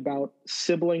movie about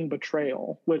sibling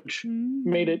betrayal, which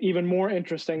made it even more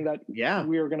interesting that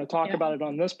we were going to talk about it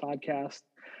on this podcast.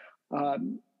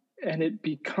 And it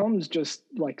becomes just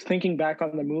like, thinking back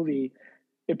on the movie,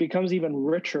 it becomes even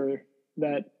richer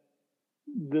that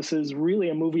this is really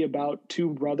a movie about two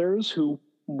brothers who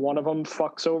one of them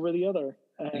fucks over the other,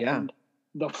 and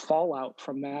the fallout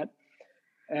from that.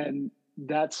 And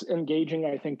that's engaging,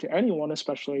 I think, to anyone,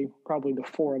 especially probably the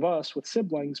four of us with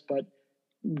siblings, but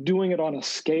doing it on a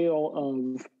scale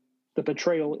of the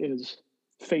betrayal is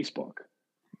Facebook.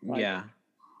 Yeah.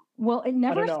 Well, it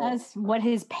never says what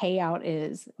his payout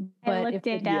is. But I looked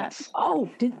it up. Yes. Oh,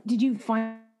 did you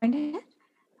find it?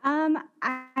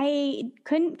 I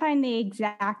couldn't find the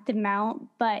exact amount,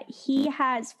 but he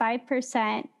has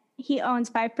 5%. He owns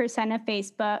 5% of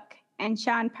Facebook, and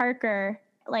Sean Parker,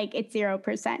 like, it's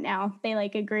 0% now. They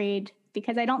like agreed,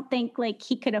 because I don't think like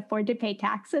he could afford to pay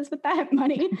taxes with that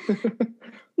money.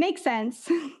 Makes sense.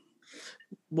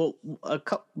 Well,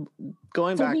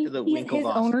 going back to the Winklevoss, his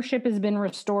ownership has been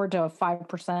restored to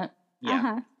 5%.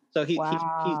 Yeah. So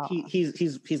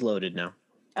he's loaded now.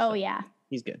 Oh so yeah,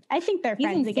 he's good. I think they're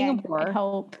friends again. Singapore. I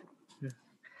hope.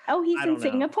 Oh, he's in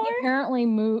Singapore? He apparently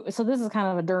moved. So this is kind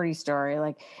of a dirty story.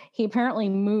 Like, he apparently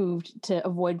moved to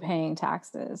avoid paying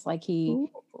taxes. Like,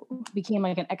 he became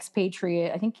like an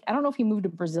expatriate. I don't know if he moved to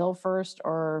Brazil first,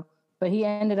 but he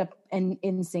ended up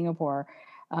in Singapore.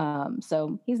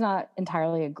 So he's not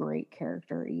entirely a great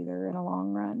character either in the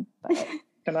long run. But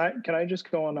Can I just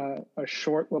go on a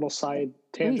short little side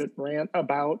tangent rant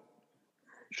about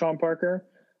Sean Parker?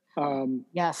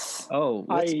 Yes. Oh,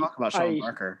 let's talk about Sean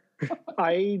Parker.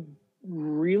 I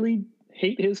really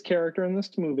hate his character in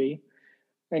this movie,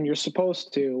 and you're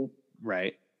supposed to,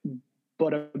 right?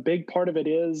 But a big part of it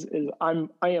is I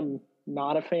am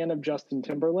not a fan of Justin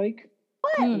Timberlake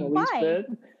in the least bit,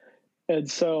 and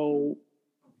so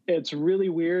it's really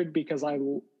weird because I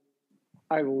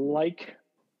like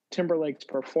Timberlake's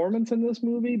performance in this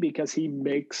movie because he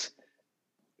makes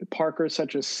Parker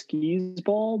such a skis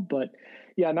ball, but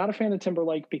yeah, not a fan of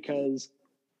Timberlake because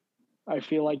I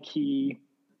feel like the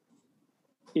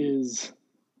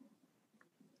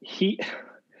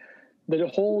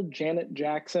whole Janet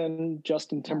Jackson,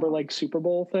 Justin Timberlake Super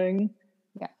Bowl thing.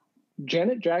 Yeah.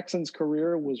 Janet Jackson's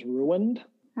career was ruined.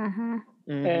 Uh-huh.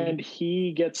 Mm-hmm. And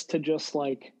he gets to just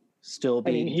like still be.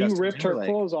 I mean, he Justin ripped Timberlake.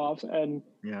 her clothes off, and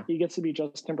he gets to be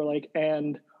Justin Timberlake.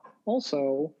 And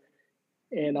also,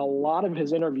 in a lot of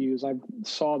his interviews, I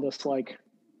saw this like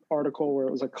article where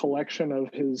it was a collection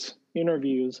of his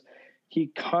interviews. He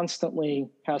constantly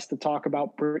has to talk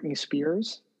about Britney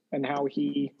Spears and how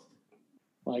he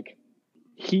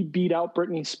beat out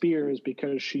Britney Spears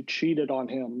because she cheated on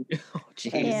him. Oh,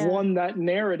 geez. And won that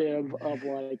narrative of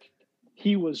like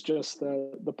he was just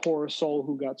the poor soul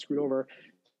who got screwed over.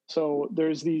 So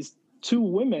there's these two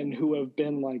women who have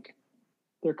been like,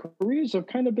 their careers have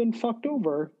kind of been fucked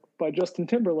over by Justin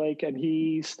Timberlake, and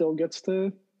he still gets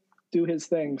to do his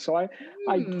thing. So I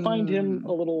find him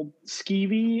a little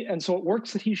skeevy, and so it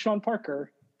works that he's Sean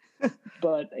Parker.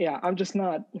 But yeah, I'm just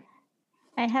not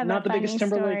the biggest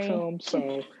Timberlake film,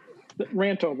 so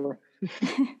rant over.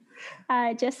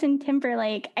 Justin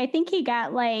Timberlake, I think he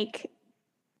got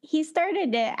he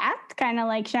started to act kind of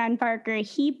like Sean Parker.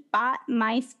 He bought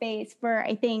MySpace for,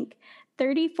 I think,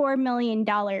 $34 million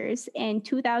in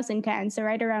 2010. So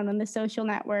right around when The Social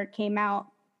Network came out,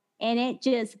 and it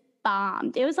just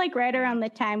bombed. It was like right around the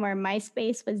time where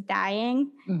MySpace was dying.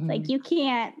 Mm-hmm. Like you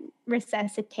can't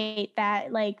resuscitate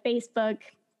that. Like Facebook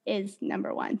is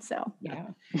number one. So yeah,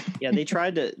 they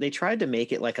tried to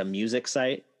make it like a music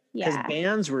site. Because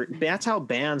that's how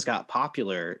bands got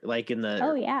popular, like in the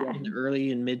early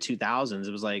and mid 2000s.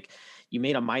 It was like you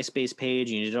made a MySpace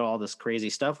page and you did all this crazy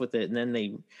stuff with it, and then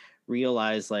they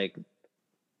realized like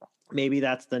maybe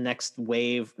that's the next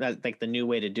wave, that's like the new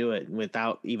way to do it,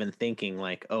 without even thinking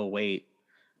like, oh wait,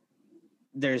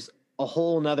 there's a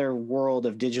whole nother world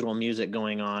of digital music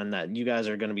going on that you guys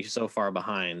are going to be so far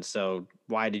behind. So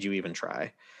why did you even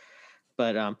try?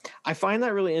 But I find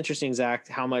that really interesting, Zach,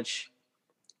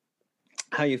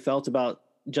 how you felt about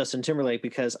Justin Timberlake,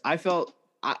 because I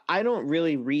don't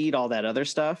really read all that other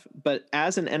stuff, but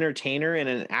as an entertainer and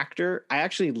an actor, I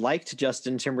actually liked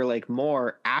Justin Timberlake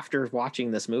more after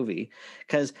watching this movie,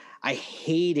 because I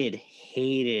hated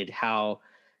NSYNC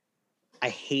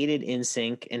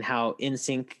and how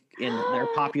NSYNC in their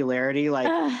popularity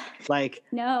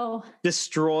no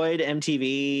destroyed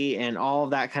MTV and all of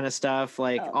that kind of stuff.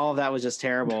 All of that was just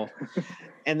terrible.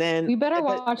 And then we better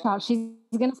watch out. She's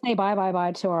gonna say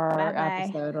bye to our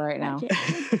episode right now.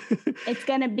 It's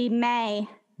gonna be May.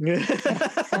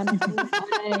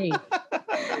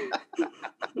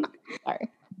 Sorry.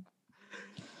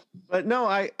 But no,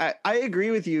 I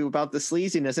agree with you about the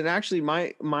sleaziness. And actually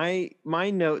my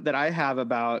note that I have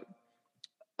about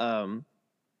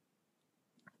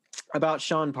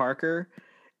Sean Parker,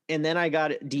 and then I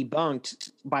got it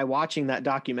debunked by watching that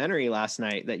documentary last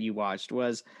night that you watched,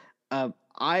 was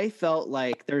I felt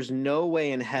like there's no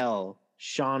way in hell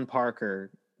Sean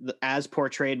Parker, as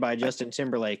portrayed by Justin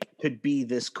Timberlake, could be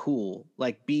this cool,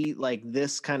 be like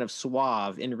this kind of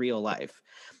suave in real life.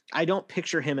 I don't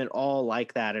picture him at all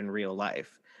like that in real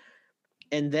life.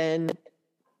 And then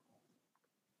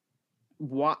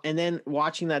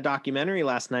watching that documentary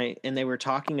last night, and they were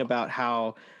talking about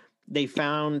how they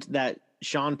found that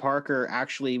Sean Parker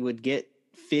actually would get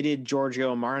fitted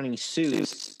Giorgio Armani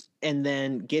suits and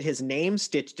then get his name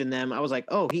stitched in them. I was like,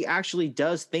 oh, he actually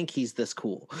does think he's this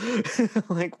cool.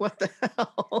 Like, what the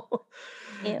hell?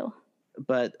 Ew.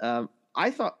 But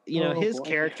I thought, his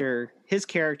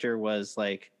character was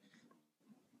like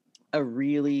a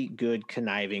really good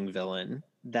conniving villain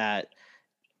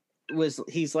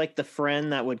he's like the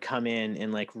friend that would come in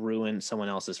and like ruin someone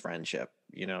else's friendship.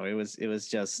 It was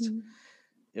just,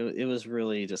 it was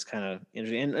really just kind of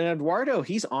interesting. And Eduardo,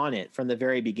 he's on it from the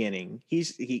very beginning.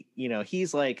 He's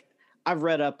like, I've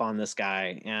read up on this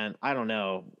guy and I don't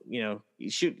know,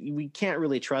 we can't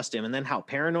really trust him. And then how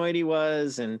paranoid he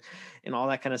was and all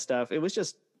that kind of stuff. It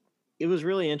was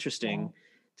really interesting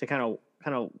to kind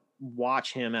of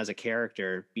watch him as a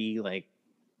character be like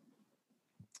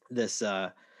this,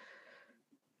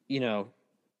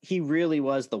 he really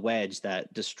was the wedge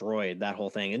that destroyed that whole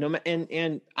thing.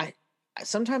 And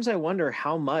sometimes I wonder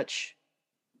how much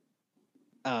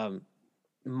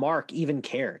Mark even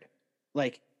cared.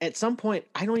 Like at some point,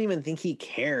 I don't even think he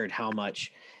cared how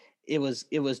much it was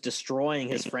destroying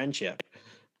his friendship.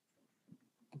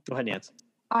 Go ahead, Nance.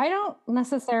 I don't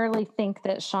necessarily think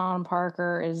that Sean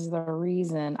Parker is the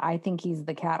reason. I think he's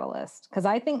the catalyst, because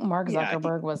I think Mark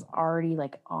Zuckerberg was already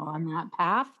like on that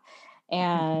path,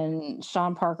 and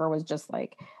Sean Parker was just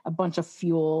like a bunch of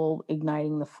fuel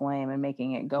igniting the flame and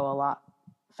making it go a lot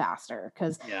faster.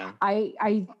 Because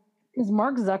because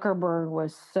Mark Zuckerberg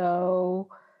was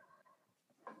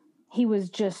he was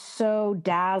just so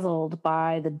dazzled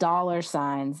by the dollar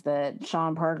signs that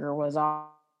Sean Parker was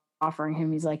offering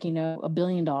him. He's like, $1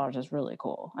 billion is really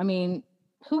cool. I mean,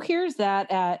 who hears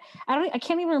that I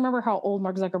can't even remember how old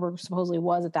Mark Zuckerberg supposedly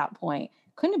was at that point.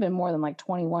 Couldn't have been more than like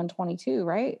 21, 22,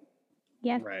 right?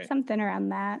 Yeah, Right. something around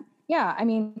that. Yeah, I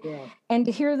mean, and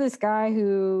to hear this guy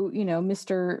who,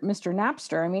 Mr.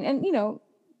 Napster, I mean, and,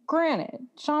 granted,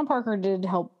 Sean Parker did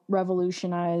help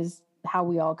revolutionize how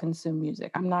we all consume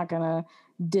music. I'm not going to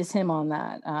diss him on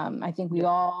that. I think we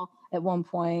all, at one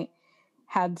point,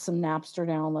 had some Napster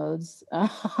downloads.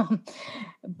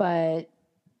 But,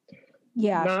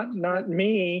 yeah. Not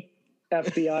me.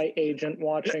 FBI agent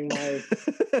watching my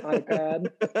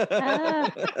iPad.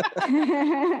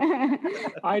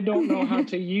 I don't know how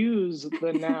to use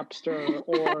the Napster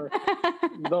or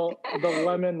the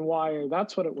Lemon Wire.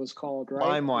 That's what it was called,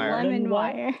 right?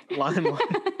 LimeWire. LimeWire.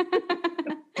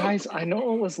 Guys, I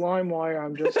know it was LimeWire.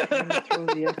 I'm just trying to throw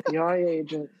the FBI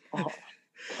agent. Oh,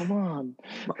 come on.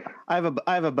 I have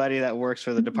a buddy that works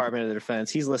for the Department of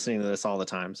Defense. He's listening to this all the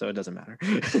time, so it doesn't matter.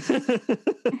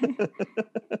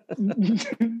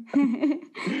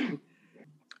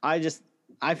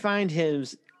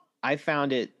 I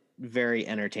found it very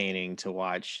entertaining to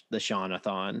watch the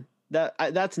Sean-a-thon.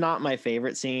 That's not my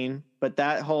favorite scene, but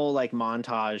that whole like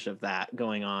montage of that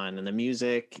going on and the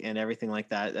music and everything like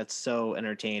that, that's so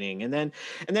entertaining. And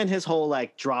then his whole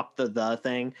like drop the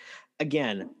thing.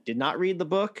 Again, did not read the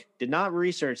book, did not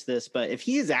research this, but if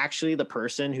he is actually the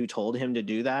person who told him to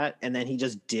do that and then he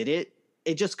just did it,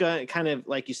 it just got kind of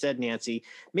like you said, Nancy,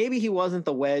 maybe he wasn't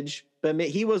the wedge, but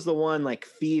he was the one like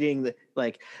feeding the,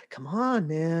 like, come on,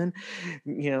 man,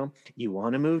 you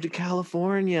want to move to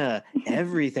California.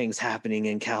 Everything's happening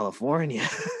in California.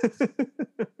 Do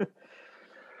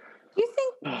you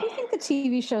think the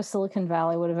TV show Silicon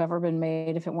Valley would have ever been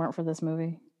made if it weren't for this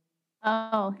movie?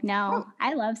 Oh, no.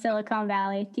 I love Silicon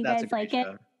Valley. Do you guys like it?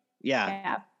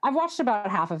 Yeah. I've watched about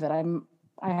half of it. I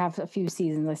have a few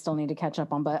seasons I still need to catch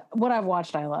up on, but what I've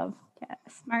watched, I love.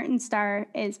 Yes. Martin Starr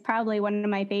is probably one of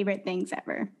my favorite things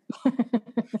ever.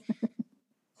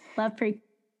 Love freaks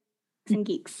and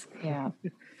geeks. Yeah.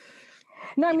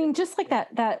 No, I mean, just like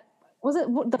that was it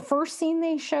the first scene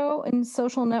they show in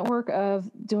Social Network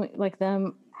of doing like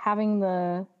them having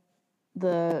the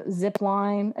zip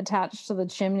line attached to the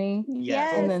chimney.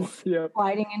 Yes. And then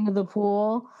sliding into the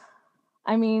pool.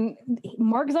 I mean,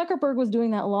 Mark Zuckerberg was doing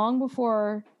that long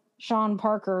before Sean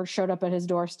Parker showed up at his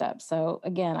doorstep. So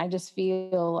again, I just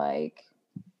feel like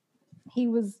he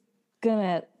was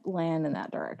gonna land in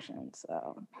that direction.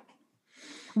 So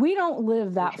we don't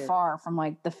live that far from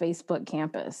like the Facebook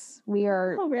campus. We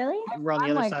are. Oh, really? We're on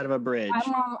the other side of a bridge.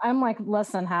 I'm like less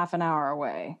than half an hour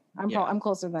away. I'm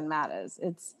closer than Matt is.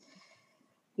 It's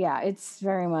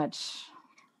very much.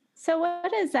 So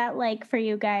what is that like for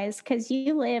you guys? Because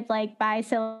you live like by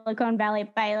Silicon Valley,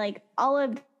 by like all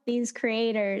of these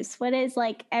creators. What is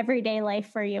like everyday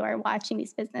life for you or watching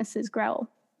these businesses grow?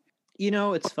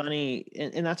 It's funny,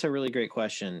 and that's a really great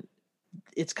question.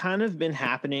 It's kind of been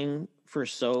happening for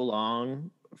so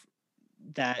long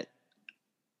that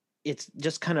it's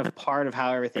just kind of part of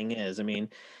how everything is. I mean,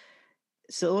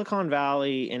 Silicon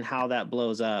Valley and how that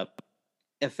blows up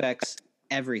affects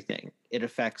everything. It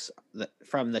affects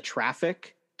from the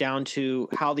traffic down to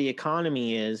how the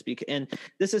economy is. And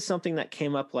this is something that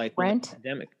came up like rent. When the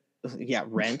pandemic. Yeah,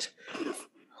 rent.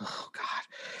 Oh God!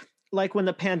 Like when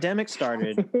the pandemic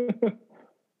started,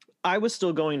 I was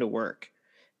still going to work,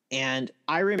 and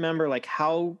I remember like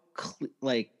how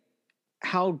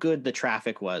good the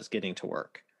traffic was getting to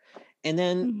work. And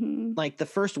then like the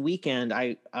first weekend,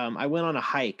 I went on a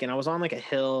hike, and I was on like a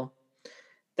hill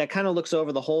that kind of looks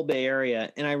over the whole Bay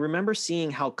Area. And I remember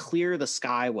seeing how clear the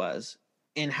sky was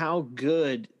and how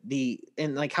good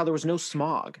and like how there was no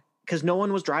smog because no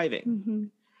one was driving. Mm-hmm.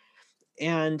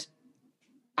 And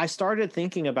I started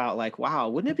thinking about like, wow,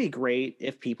 wouldn't it be great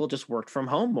if people just worked from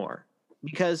home more?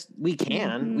 Because we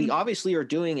can, we obviously are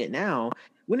doing it now.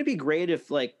 Wouldn't it be great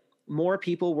if like more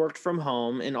people worked from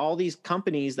home and all these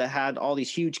companies that had all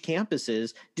these huge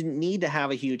campuses didn't need to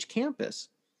have a huge campus?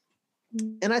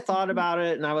 And I thought about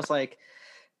it and I was like,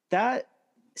 that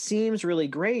seems really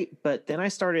great. But then I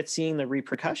started seeing the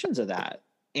repercussions of that.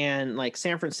 And like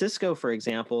San Francisco, for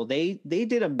example, they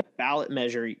did a ballot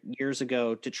measure years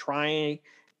ago to try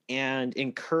and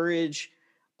encourage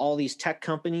all these tech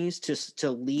companies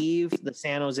to leave the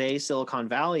San Jose, Silicon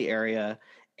Valley area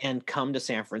and come to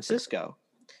San Francisco,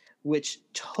 which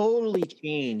totally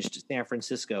changed San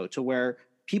Francisco to where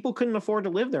people couldn't afford to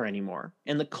live there anymore.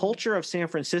 And the culture of San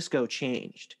Francisco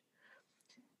changed.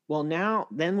 Well,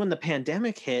 then when the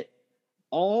pandemic hit,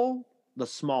 all the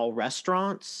small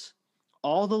restaurants,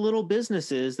 all the little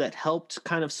businesses that helped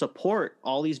kind of support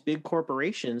all these big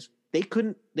corporations, they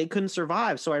couldn't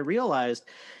survive. So I realized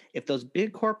if those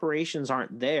big corporations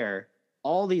aren't there,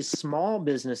 all these small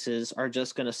businesses are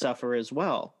just going to suffer as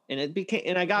well. And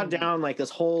I got down like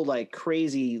this whole like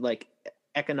crazy like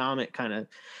economic kind of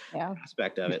Yeah.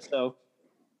 aspect of it. So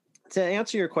to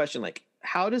answer your question, like,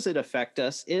 how does it affect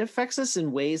us? It affects us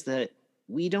in ways that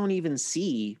we don't even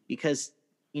see because,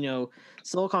 you know,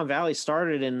 Silicon Valley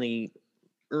started in the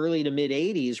early to mid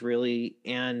 80s really,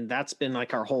 and that's been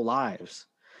like our whole lives.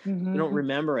 Mm-hmm. We don't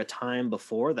remember a time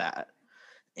before that.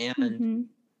 And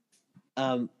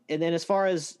Mm-hmm. and then as far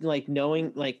as like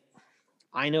knowing, like,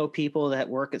 I know people that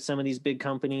work at some of these big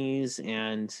companies,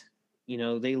 and you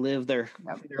know, they live their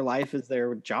life as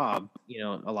their job, you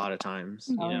know, a lot of times,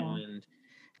 you know,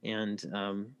 and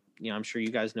you know, I'm sure you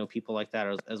guys know people like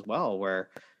that as well, where,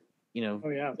 you know,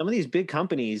 some of these big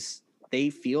companies, they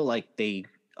feel like they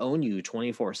own you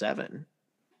 24/7,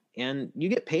 and you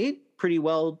get paid pretty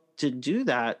well to do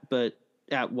that, but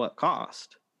at what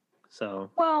cost? So,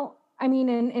 well, I mean,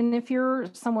 and if you're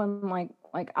someone like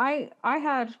I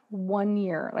had 1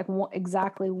 year, like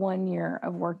exactly 1 year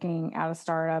of working at a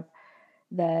startup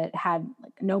that had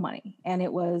like no money, and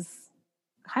it was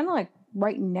kind of like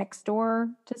right next door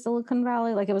to Silicon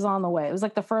Valley. Like it was on the way. It was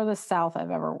like the furthest south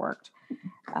I've ever worked.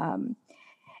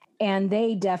 And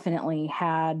they definitely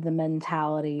had the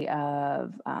mentality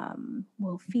of,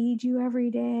 we'll feed you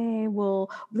every day.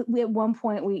 At one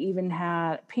point we even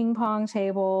had a ping pong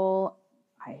table.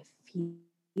 I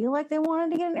feel like they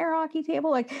wanted to get an air hockey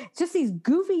table, like just these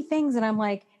goofy things. And I'm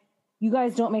like, you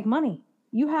guys don't make money.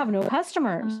 You have no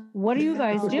customers. What are you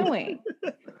guys doing?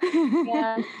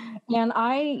 and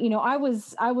I, you know, I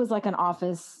was like an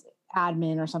office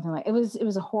admin or something like it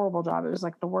was a horrible job. It was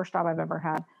like the worst job I've ever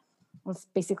had. I was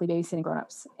basically babysitting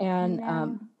grownups, and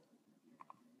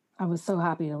I was so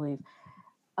happy to leave.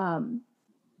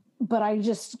 But I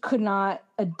just could not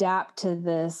adapt to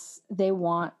this. They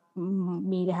want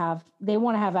to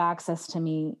have access to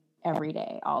me every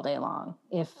day, all day long.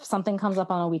 If something comes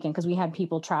up on a weekend, because we had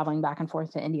people traveling back and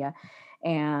forth to India,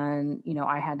 and you know,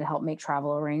 I had to help make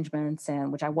travel arrangements,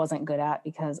 and which I wasn't good at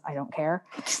because I don't care.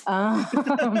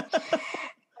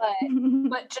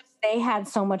 But just they had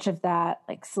so much of that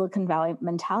like Silicon Valley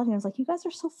mentality. I was like, you guys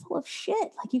are so full of shit.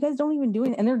 Like you guys don't even do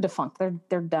it. And they're defunct.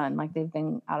 They're done. Like they've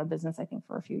been out of business, I think,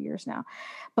 for a few years now.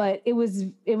 But it was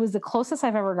the closest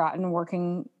I've ever gotten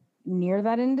working near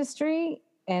that industry.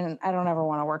 And I don't ever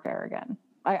want to work there again.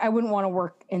 I wouldn't want to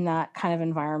work in that kind of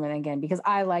environment again, because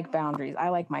I like boundaries. I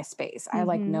like my space. I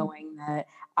like knowing that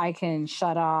I can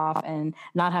shut off and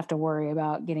not have to worry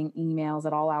about getting emails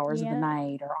at all hours of the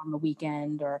night or on the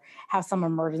weekend or have some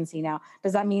emergency. Now,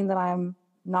 does that mean that I'm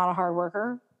not a hard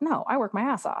worker? No, I work my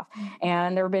ass off.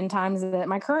 And there have been times that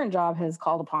my current job has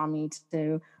called upon me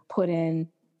to put in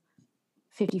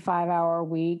 55-hour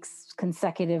weeks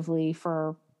consecutively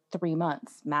for 3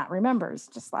 months. Matt remembers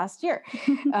just last year.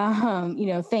 You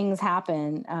know, things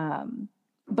happen,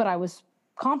 but I was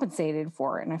compensated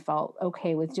for it, and I felt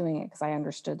okay with doing it because I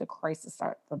understood the crisis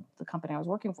that the company I was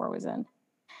working for was in.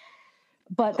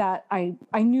 But that I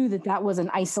knew that was an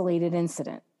isolated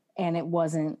incident, and it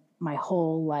wasn't my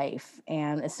whole life.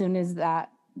 And as soon as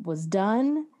that was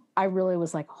done, I really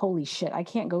was like, holy shit, I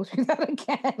can't go through that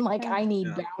again. Like I need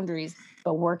boundaries.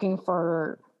 But working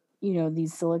for, you know,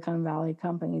 these Silicon Valley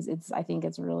companies, I think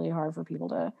it's really hard for people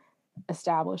to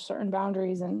establish certain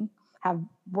boundaries and have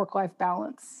work-life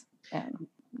balance, and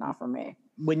not for me.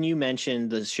 When you mentioned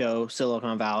the show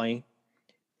Silicon Valley,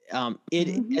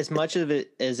 as much of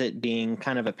it as it being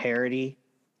kind of a parody,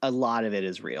 a lot of it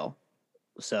is real.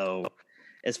 So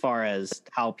as far as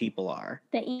how people are,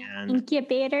 the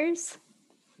incubators.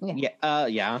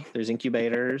 There's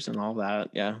incubators and all that.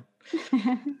 Yeah.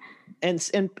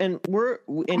 and we're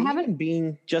even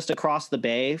being just across the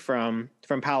bay from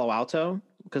Palo Alto,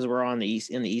 because we're in the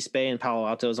East Bay and Palo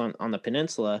Alto's on the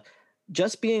peninsula.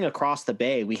 Just being across the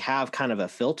bay, we have kind of a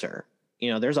filter.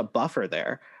 You know, there's a buffer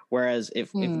there. Whereas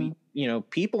if we, you know,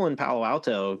 people in Palo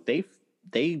Alto, they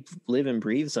live and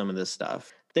breathe some of this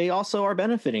stuff. They also are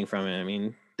benefiting from it. I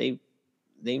mean, they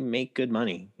make good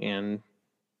money, and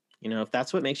you know, if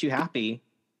that's what makes you happy,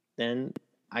 then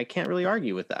I can't really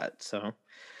argue with that. So,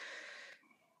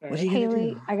 what are you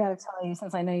Haley, I got to tell you,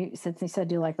 since you said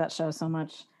you like that show so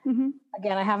much,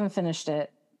 again, I haven't finished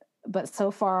it, but so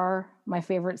far my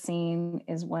favorite scene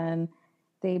is when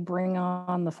they bring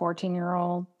on the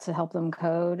 14-year-old to help them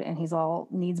code, and he's all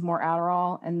needs more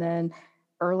Adderall, and then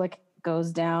Ehrlich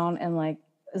goes down and like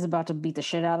is about to beat the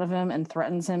shit out of him and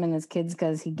threatens him and his kids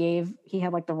because he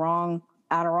had like the wrong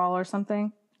Adderall or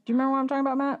something. Do you remember what I'm talking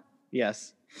about, Matt?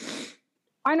 Yes.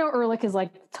 I know Ehrlich is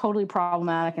like totally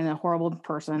problematic and a horrible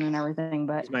person and everything,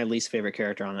 but he's my least favorite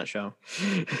character on that show.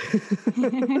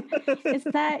 Is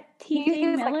that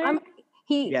T.J. Miller?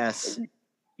 Yes.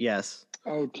 Yes.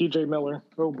 Oh, TJ Miller.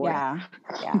 Oh boy. Yeah.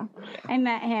 I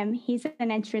met him. He's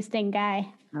an interesting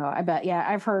guy. Oh, I bet. Yeah,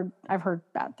 I've heard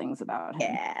bad things about him.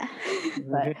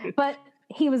 Yeah. But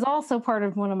he was also part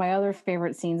of one of my other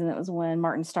favorite scenes, and it was when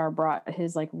Martin Starr brought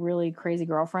his like really crazy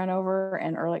girlfriend over,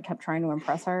 and Ehrlich kept trying to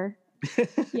impress her.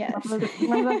 Yes.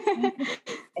 Remember that?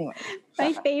 Anyway,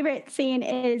 my favorite scene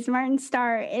is Martin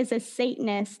Starr is a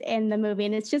Satanist in the movie,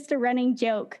 and it's just a running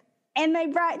joke. And they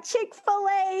brought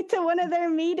Chick-fil-A to one of their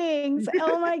meetings.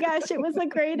 Oh my gosh, it was the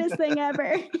greatest thing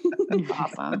ever. That's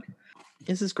awesome.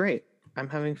 This is great. I'm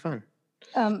having fun.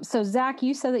 So Zach,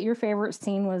 you said that your favorite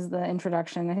scene was the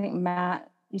introduction. I think Matt,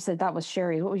 you said that was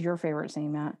Sherry. What was your favorite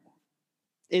scene, Matt?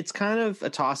 It's kind of a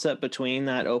toss-up between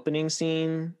that opening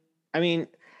scene. I mean,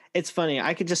 it's funny.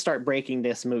 I could just start breaking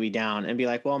this movie down and be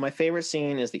like, well, my favorite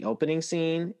scene is the opening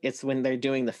scene. It's when they're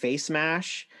doing the face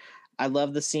mash. I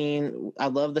love the scene. I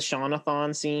love the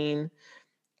Shawnathon scene.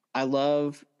 I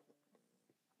love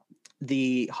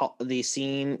the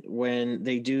scene when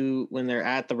they're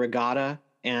at the regatta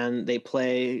and they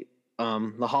play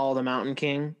the Hall of the Mountain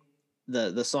King,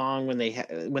 the song when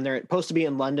they're supposed to be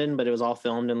in London, but it was all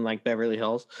filmed in like Beverly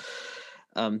Hills.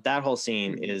 That whole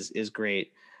scene is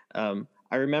great. I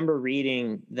remember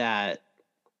reading that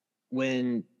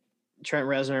when Trent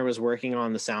Reznor was working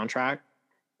on the soundtrack,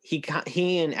 he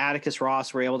and Atticus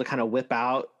Ross were able to kind of whip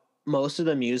out most of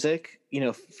the music,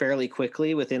 fairly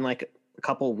quickly within like a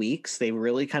couple weeks. They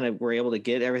really kind of were able to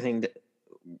get everything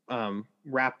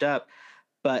wrapped up,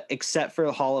 but except for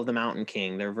the Hall of the Mountain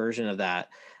King, their version of that,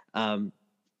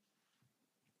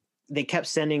 they kept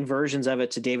sending versions of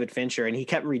it to David Fincher and he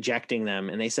kept rejecting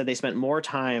them. And they said they spent more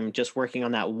time just working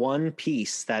on that one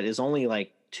piece that is only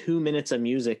like 2 minutes of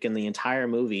music in the entire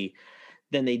movie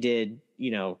than they did,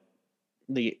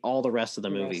 all the rest of the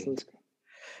movie.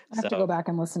 I have to go back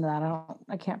and listen to that.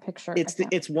 I can't picture it.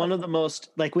 It's one of the most,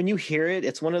 like, when you hear it,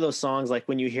 it's one of those songs, like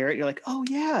when you hear it, you're like, oh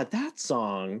yeah, that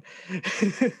song.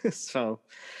 So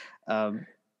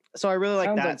I really like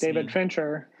Sounds that like David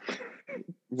Fincher.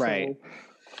 Right.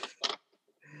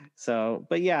 So,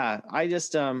 but yeah, I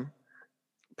just,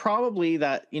 probably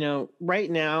that, right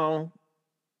now,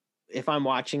 if I'm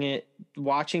watching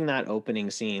that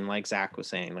opening scene, like Zach was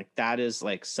saying, like that is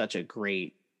like such a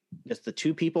great, just the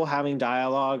two people having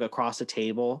dialogue across a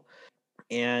table.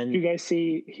 And do you guys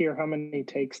hear how many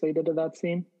takes they did of that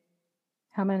scene?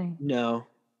 How many? No.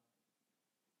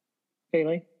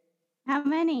 Haley? How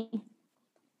many?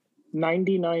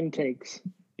 99 takes.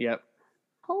 Yep.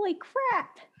 Holy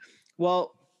crap.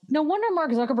 Well, no wonder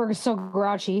Mark Zuckerberg is so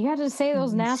grouchy. He had to say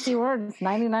those nasty words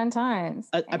 99 times.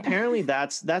 Apparently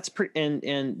that's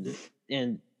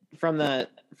and from the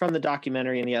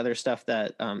documentary and the other stuff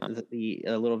that the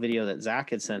little video that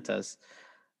Zach had sent us,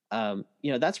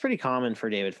 that's pretty common for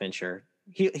David Fincher.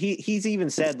 He's even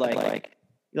said like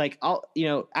I'll,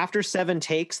 after 7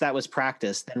 takes, that was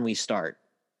practice, then we start.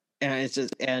 And it's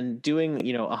just, and doing,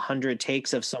 100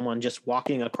 takes of someone just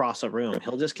walking across a room,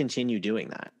 he'll just continue doing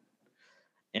that.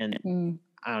 And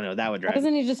I don't know, that would drive. Why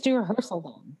doesn't he just do rehearsal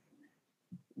then?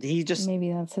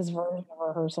 Maybe that's his version of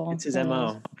rehearsal. It's his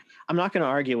MO. I'm not going to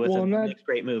argue with him. He makes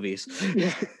great movies.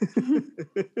 Yeah.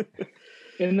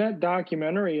 In that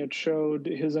documentary, it showed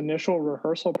his initial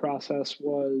rehearsal process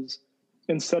was,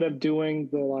 instead of doing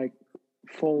the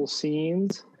full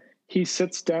scenes, he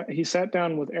sat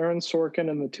down with Aaron Sorkin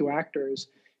and the 2 actors,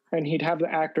 and he'd have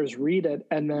the actors read it,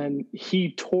 and then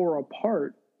he tore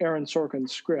apart Aaron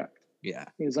Sorkin's script. Yeah.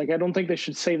 He's like, I don't think they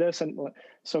should say this. And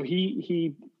so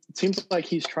he it seems like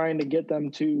he's trying to get them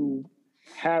to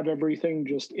have everything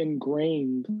just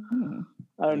ingrained.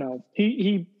 I don't know.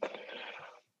 He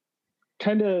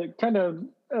kind of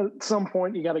at some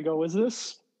point you got to go, is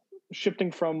this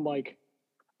shifting from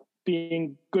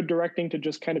being good directing to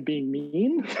just kind of being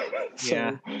mean?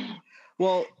 Yeah.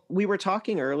 Well, we were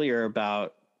talking earlier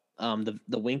about the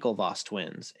Winklevoss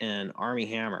twins and Armie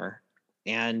Hammer,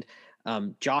 and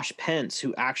Josh Pence,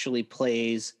 who actually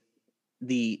plays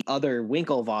the other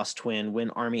Winklevoss twin when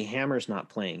Armie Hammer's not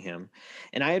playing him.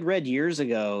 And I had read years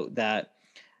ago that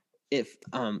if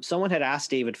someone had asked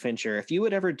David Fincher, if you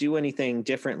would ever do anything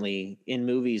differently in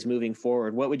movies moving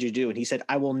forward, what would you do? And he said,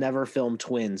 I will never film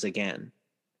twins again.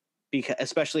 Because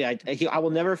especially I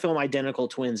will never film identical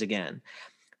twins again,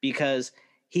 because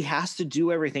he has to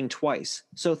do everything twice.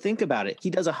 So think about it. He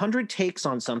does 100 takes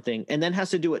on something and then has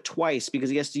to do it twice because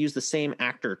he has to use the same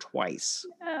actor twice.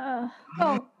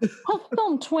 Well, he'll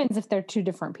film twins if they're 2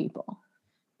 different people.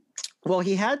 Well,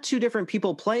 he had 2 different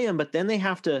people play him, but then they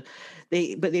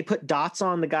put dots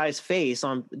on the guy's face,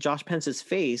 on Josh Pence's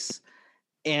face.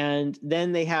 And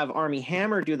then they have Armie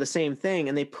Hammer do the same thing,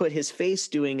 and they put his face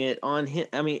doing it on him.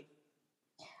 I mean,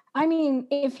 I mean,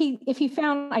 if he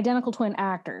found identical twin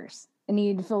actors and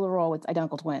needed to fill the role with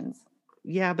identical twins.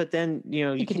 Yeah, but then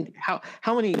you can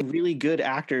how many really good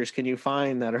actors can you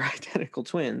find that are identical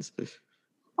twins?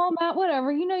 Oh, Matt,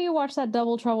 whatever. You watched that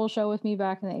Double Trouble show with me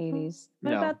back in the 80s.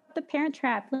 What about The Parent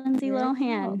Trap? Lindsay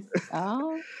Lohan.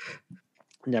 Oh.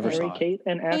 Never Mary saw Kate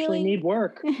and Ashley Haley. need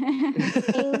work.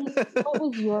 Haley, what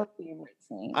was your favorite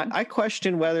scene? I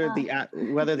question whether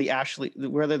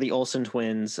the Olsen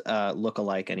twins look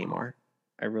alike anymore.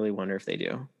 I really wonder if they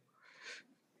do.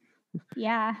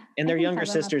 Yeah. And their younger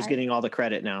sister's getting all the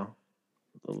credit now.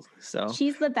 So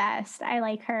she's the best. I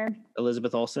like her.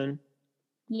 Elizabeth Olsen.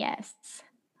 Yes.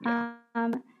 Yeah.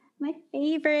 My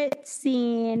favorite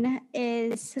scene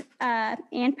is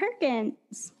Ann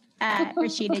Perkins.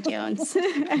 Rashida Jones.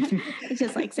 I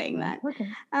just like saying that.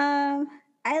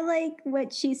 I like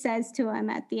what she says to him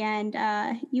at the end.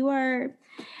 You're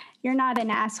not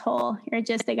an asshole. You're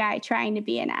just a guy trying to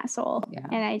be an asshole. Yeah.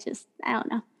 And I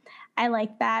don't know. I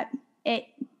like that. It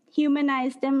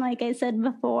humanized him, like I said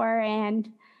before,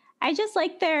 and I just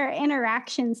like their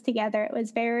interactions together. It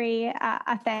was very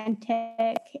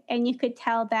authentic, and you could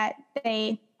tell that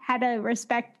they had a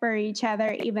respect for each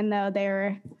other, even though they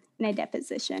were in a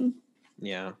deposition.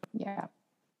 Yeah,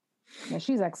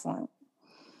 she's excellent.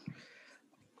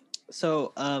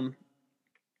 So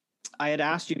I had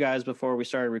asked you guys before we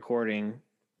started recording,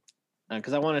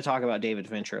 because I want to talk about David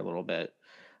Fincher a little bit,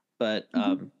 but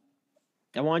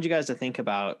I wanted you guys to think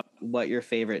about what your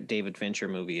favorite David Fincher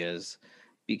movie is,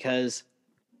 because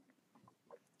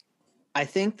I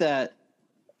think that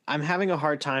I'm having a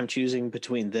hard time choosing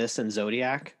between this and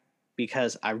Zodiac,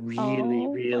 because I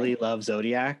really love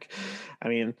Zodiac. I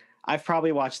mean, I've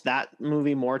probably watched that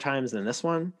movie more times than this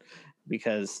one,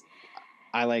 because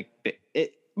I like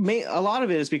it. A lot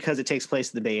of it is because it takes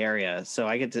place in the Bay Area, so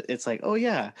I get to. It's like, oh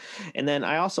yeah, and then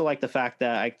I also like the fact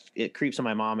that it creeps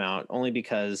my mom out, only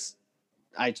because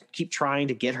I keep trying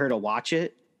to get her to watch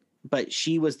it, but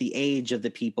she was the age of the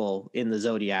people in the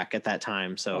Zodiac at that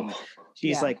time, so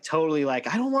she's like totally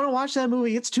like, I don't want to watch that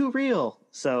movie. It's too real.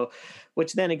 So,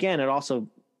 which then again, it also,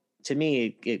 to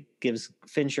me, it gives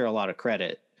Fincher a lot of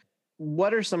credit.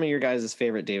 What are some of your guys'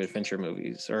 favorite David Fincher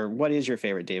movies, or what is your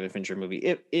favorite David Fincher movie?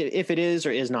 If it is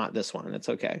or is not this one, it's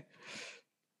okay.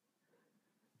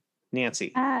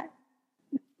 Nancy.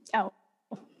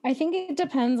 I think it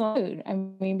depends on mood. I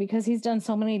mean, because he's done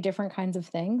so many different kinds of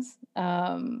things.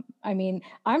 I mean,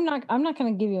 I'm not going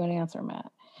to give you an answer,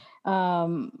 Matt.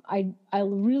 I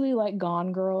really like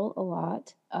Gone Girl a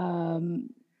lot.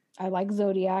 I like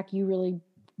Zodiac. You really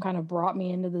kind of brought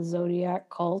me into the Zodiac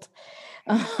cult.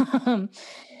 I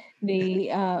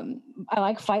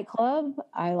like Fight Club.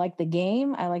 I like The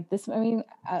Game. I like this. I mean,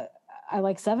 I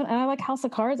like Seven, and I like House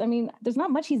of Cards. I mean, there's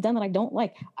not much he's done that I don't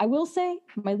like. I will say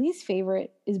my least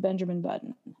favorite is Benjamin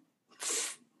Button.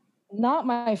 Not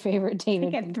my favorite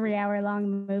David. Like a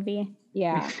 3-hour-long movie.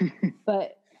 Yeah,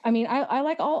 but I mean, I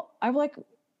like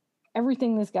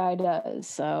everything this guy does.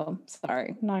 So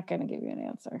sorry, not going to give you an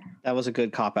answer. That was a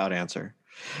good cop-out answer.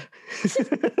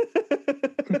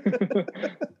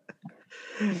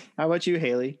 How about you,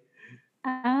 Haley?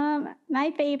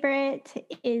 My favorite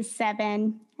is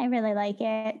Seven. I really like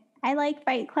it. I like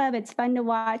Fight Club. It's fun to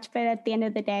watch, but at the end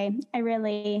of the day, I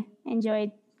really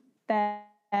enjoyed the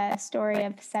story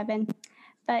of Seven.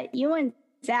 But you and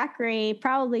Zachary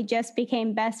probably just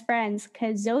became best friends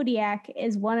because Zodiac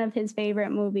is one of his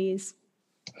favorite movies.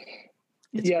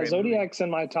 Zodiac's movie. In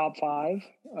my top 5.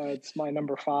 It's my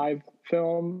number 5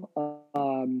 film.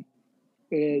 I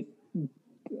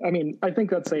think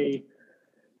that's a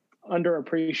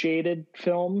underappreciated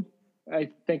film. I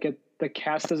think the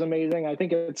cast is amazing. I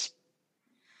think it's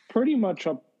pretty much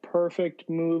a perfect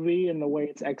movie in the way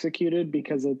it's executed,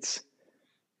 because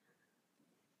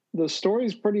the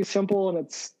story's pretty simple and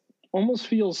it's almost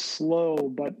feels slow,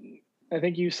 but I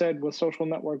think you said with Social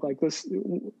Network, like this,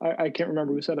 I can't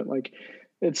remember who said it, like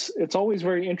it's always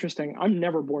very interesting. I'm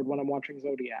never bored when I'm watching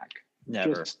Zodiac.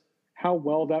 Never. Just how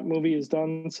well that movie is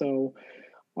done. So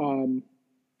I'm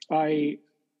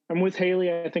with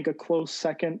Haley. I think a close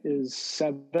second is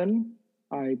Seven.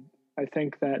 I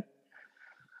think that's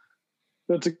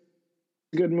a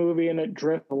good movie, and it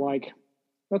drifts like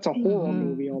that's a horror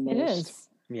movie almost. It is.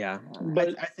 Yeah,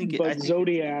 but I think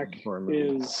Zodiac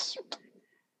is.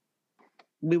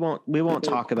 We won't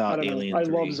talk about Alien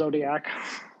 3. I love Zodiac.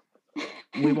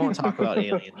 We won't talk about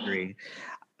Alien 3.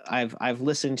 I've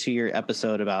listened to your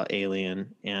episode about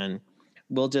Alien, and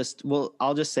I'll just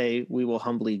say we will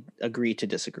humbly agree to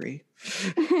disagree.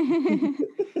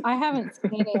 I haven't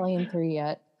seen Alien 3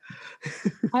 yet.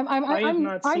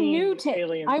 I'm new to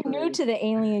Alien I'm 3. new to the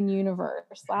Alien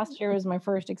universe. Last year was my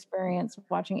first experience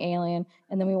watching Alien,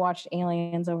 and then we watched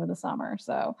Aliens over the summer.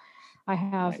 So I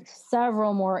have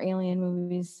several more Alien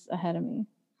movies ahead of me.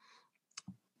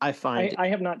 I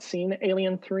have not seen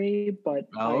Alien 3, but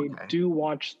I do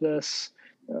watch this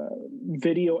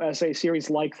video essay series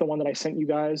like the one that I sent you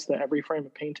guys, the Every Frame a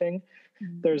Painting.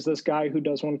 Mm-hmm. There's this guy who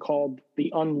does one called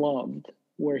The Unloved,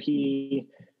 where he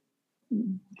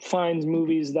finds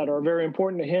movies that are very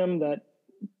important to him that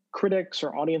critics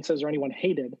or audiences or anyone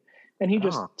hated. And he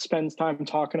just spends time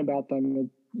talking about them. A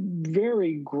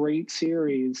very great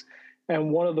series.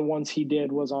 And one of the ones he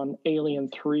did was on Alien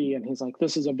 3. And he's like,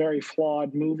 this is a very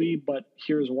flawed movie, but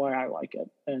here's why I like it.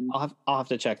 And I'll have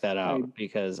to check that out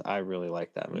because I really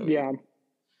like that movie. Yeah.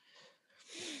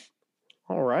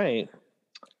 All right.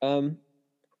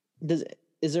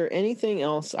 Is there anything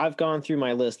else? I've gone through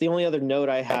my list. The only other note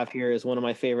I have here is one of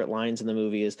my favorite lines in the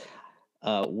movie is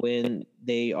when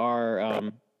they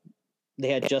are they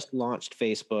had just launched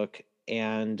Facebook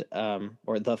and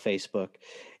or the Facebook,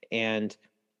 and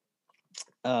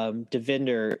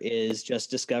Devinder is just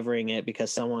discovering it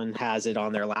because someone has it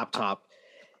on their laptop,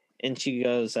 and she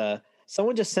goes,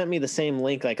 someone just sent me the same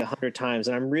link like 100 times,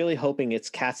 and I'm really hoping it's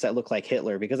cats that look like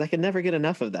Hitler because I can never get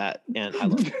enough of that. And I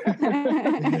love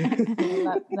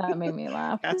that made me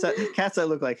laugh. Cats that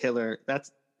look like Hitler.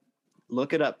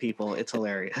 Look it up, people. It's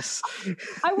hilarious.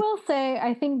 I will say,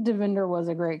 I think Devinder was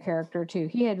a great character too.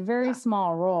 He had very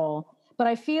small role, but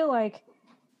I feel like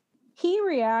he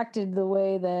reacted the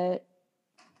way that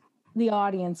the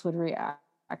audience would react.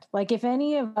 Like if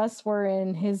any of us were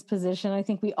in his position, I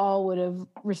think we all would have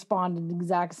responded the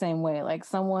exact same way, like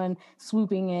someone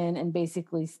swooping in and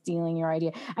basically stealing your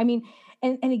idea. I mean,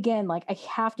 and again, like I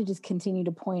have to just continue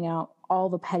to point out all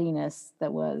the pettiness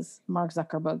that was Mark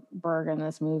Zuckerberg in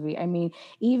this movie. I mean,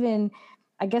 even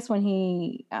I guess when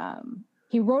he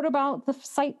wrote about the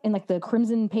site in like the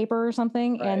Crimson Paper or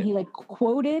something, right. And he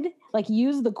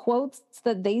used the quotes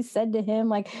that they said to him,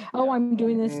 like, "Oh, I'm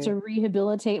doing this to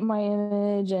rehabilitate my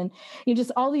image," and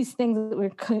just all these things that were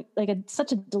like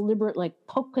such a deliberate like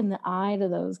poke in the eye to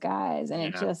those guys, and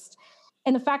it just,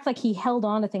 and the fact like he held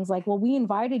on to things like, "Well, we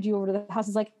invited you over to the house,"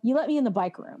 is like, "You let me in the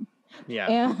bike room,"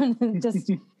 and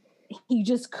he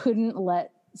just couldn't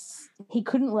let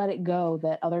it go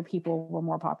that other people were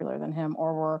more popular than him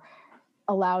or were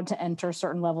allowed to enter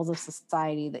certain levels of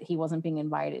society that he wasn't being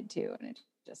invited to. And it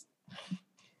just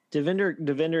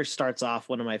Devinder starts off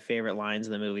one of my favorite lines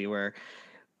in the movie where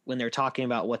when they're talking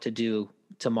about what to do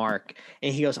to Mark,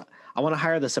 and he goes, "I want to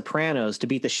hire the Sopranos to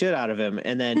beat the shit out of him."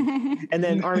 And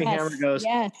then Armie Hammer goes,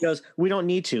 "We don't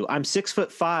need to. I'm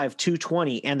 6'5",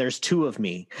 220, and there's two of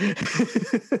me."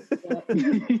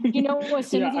 You know, as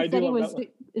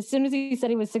soon as he said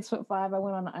he was 6'5", I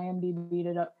went on IMDb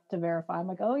to verify. I'm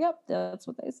like, oh, yep, that's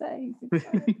what they say.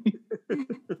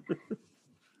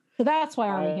 So that's why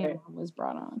Armie Hammer was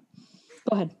brought on.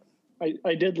 Go ahead.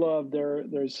 I did love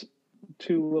there's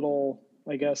two little,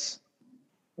 I guess,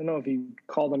 I don't know if you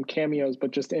call them cameos,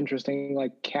 but just interesting,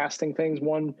 like casting things,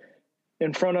 one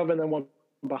in front of and then one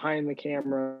behind the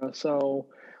camera. So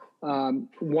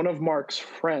one of Mark's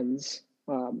friends,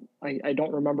 I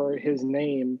don't remember his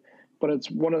name, but it's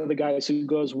one of the guys who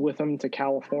goes with him to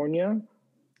California.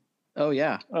 Oh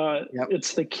yeah.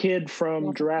 It's the kid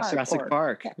from Jurassic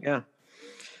Park. Yeah.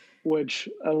 Which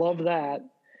I love that.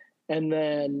 And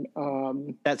then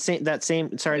that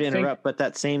same sorry to interrupt, but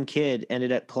that same kid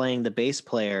ended up playing the bass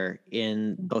player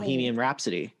in Bohemian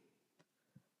Rhapsody.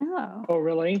 Oh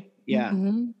really? Yeah.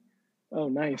 Mm-hmm. Oh,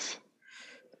 nice.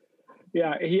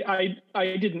 Yeah,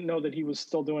 I didn't know that he was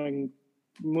still doing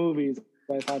movies.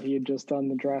 I thought he had just done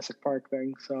the Jurassic Park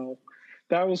thing. So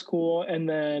that was cool. And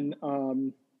then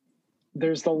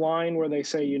there's the line where they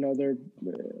say,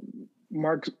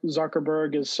 Mark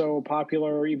Zuckerberg is so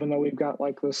popular, even though we've got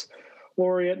like this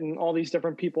laureate and all these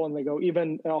different people, and they go,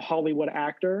 even a Hollywood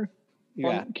actor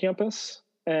on campus.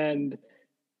 And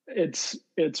it's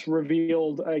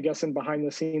revealed, I guess, in behind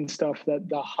the scenes stuff that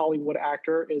the Hollywood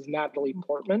actor is Natalie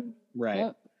Portman.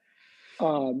 Right.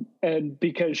 And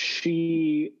because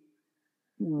she,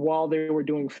 while they were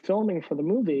doing filming for the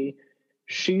movie,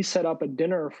 she set up a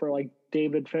dinner for like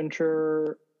David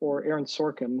Fincher or Aaron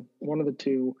Sorkin, one of the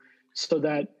two, so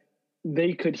that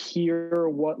they could hear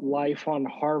what life on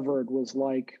Harvard was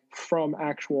like from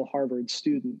actual Harvard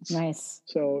students. Nice.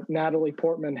 So Natalie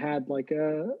Portman had like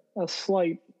a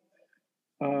slight,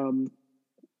 some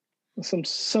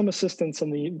assistance in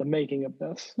the making of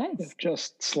this. Nice.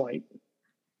 Just slight.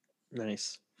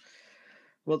 Nice.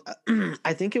 Well,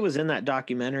 I think it was in that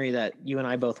documentary that you and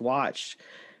I both watched.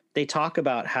 They talk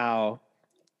about how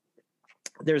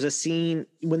there's a scene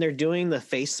when they're doing the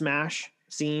face smash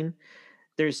scene.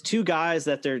 There's two guys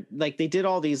that they're like, they did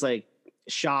all these like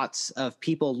shots of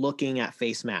people looking at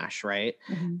face mash, right?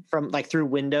 Mm-hmm. From like through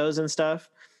windows and stuff.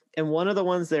 And one of the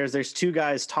ones there's two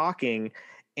guys talking,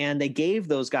 and they gave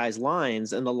those guys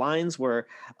lines, and the lines were,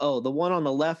 oh, the one on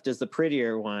the left is the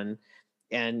prettier one.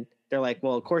 And they're like,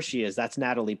 well, of course she is. That's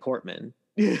Natalie Portman.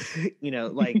 You know,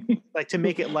 like to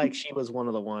make it like she was one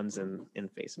of the ones in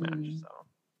Face Mash. Mm.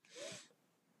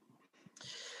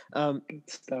 So Good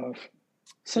stuff.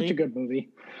 Such a good movie.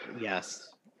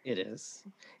 Yes, it is.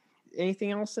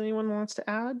 Anything else anyone wants to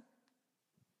add?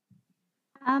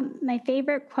 My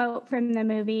favorite quote from the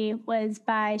movie was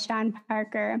by Sean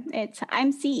Parker. It's,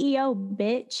 "I'm CEO,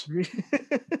 bitch."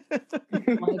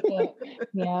 Like it.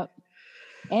 Yep.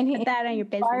 And he Put that on your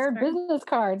inspired business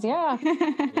cards. Yeah.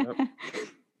 Yep.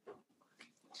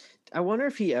 I wonder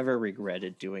if he ever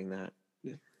regretted doing that.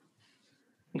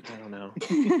 I don't know.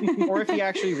 Or if he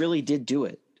actually really did do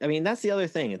it. I mean, that's the other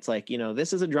thing. It's like, you know,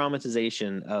 this is a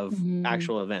dramatization of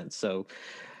actual events. So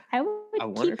I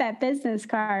would keep that business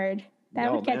card.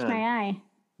 That would catch my eye.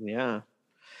 Yeah.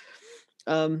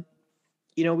 You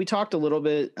know, we talked a little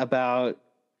bit about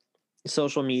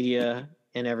social media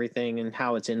and everything and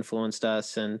how it's influenced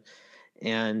us. And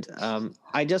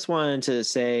I just wanted to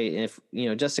say, if, you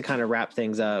know, just to kind of wrap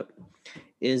things up,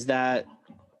 is that,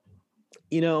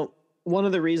 you know, one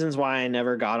of the reasons why I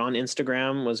never got on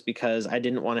Instagram was because I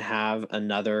didn't want to have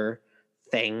another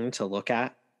thing to look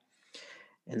at.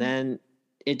 And then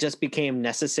it just became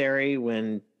necessary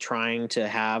when trying to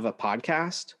have a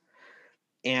podcast.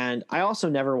 And I also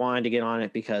never wanted to get on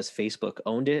it because Facebook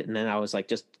owned it. And then I was like,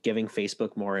 just giving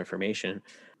Facebook more information.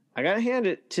 I got to hand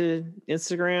it to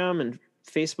Instagram and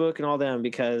Facebook and all them,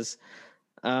 because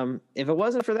if it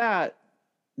wasn't for that,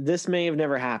 this may have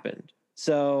never happened.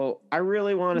 So I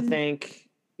really want to thank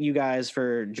you guys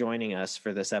for joining us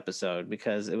for this episode,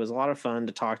 because it was a lot of fun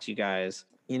to talk to you guys.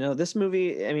 You know, this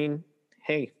movie, I mean,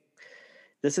 hey,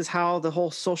 this is how the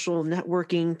whole social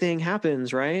networking thing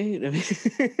happens, right? I mean,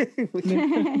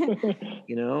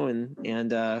 you know,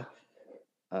 and I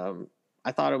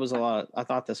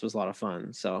thought this was a lot of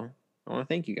fun. So I want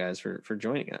to thank you guys for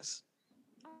joining us.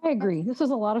 I agree. This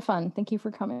was a lot of fun. Thank you for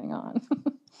coming on.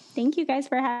 Thank you guys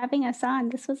for having us on.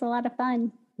 This was a lot of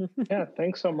fun. Yeah,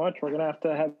 thanks so much. We're going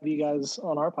to have you guys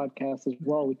on our podcast as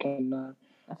well. We can,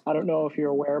 I don't know if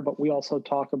you're aware, but we also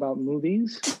talk about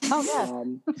movies. Oh,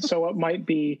 yeah. So there might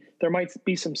be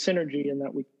some synergy in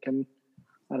that we can,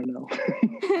 I don't know.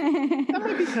 That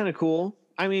might be kind of cool.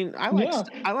 I mean,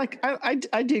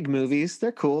 I dig movies.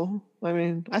 They're cool. I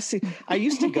mean, I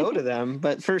used to go to them,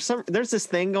 but there's this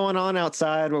thing going on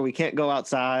outside where we can't go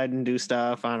outside and do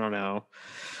stuff. I don't know.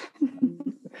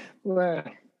 Well,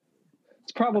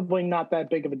 it's probably not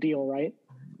that big of a deal, right?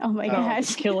 Oh my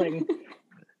gosh. Killing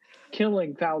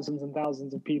thousands and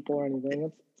thousands of people or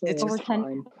anything. It's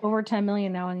over 10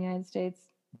 million now in the United States.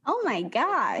 Oh my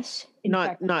gosh.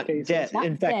 Not dead. Not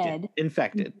infected. Dead.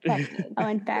 Infected. Oh,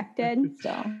 infected.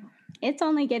 So It's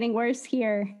only getting worse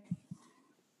here.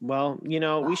 Well, you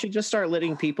know, we should just start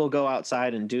letting people go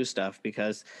outside and do stuff,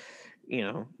 because, you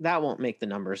know, that won't make the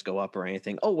numbers go up or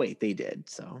anything. Oh, wait, they did.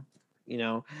 So, you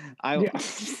know,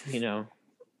 you know,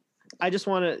 I just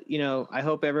want to, you know, I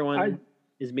hope everyone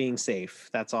is being safe.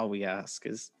 That's all we ask,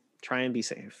 is try and be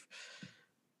safe.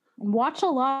 watch a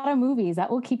lot of movies. That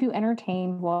will keep you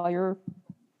entertained while you're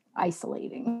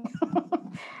isolating.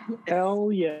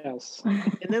 Hell yes.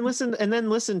 And then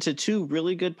listen to 2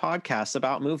 really good podcasts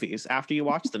about movies after you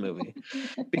watch the movie,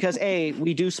 because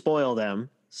we do spoil them.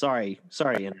 Sorry,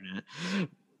 internet.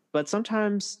 But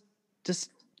sometimes just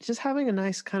having a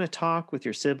nice kind of talk with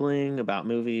your sibling about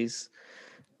movies,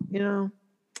 you know,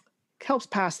 helps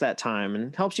pass that time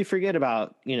and helps you forget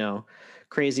about, you know,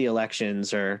 crazy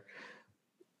elections or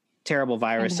terrible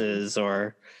viruses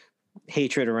or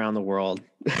hatred around the world.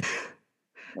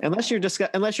 Unless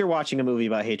you're watching a movie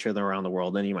about hatred around the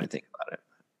world, then you might think about it.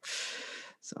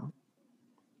 So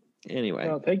anyway.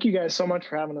 Well, thank you guys so much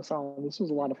for having us on. This was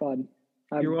a lot of fun.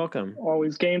 You're welcome.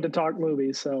 Always game to talk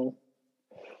movies. So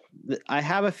I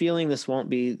have a feeling this won't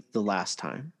be the last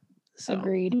time. So.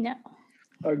 Agreed. No.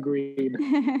 Agreed.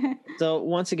 So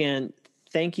once again,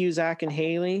 thank you, Zach and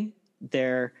Haley.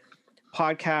 Their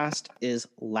podcast is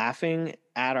Laughing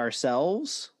at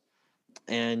Ourselves,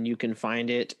 and you can find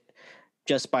it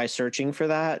just by searching for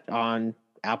that on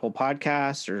Apple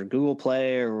Podcasts or Google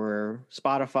Play or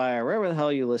Spotify or wherever the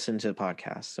hell you listen to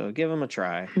podcasts. So give them a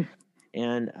try.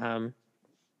 And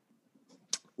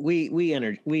we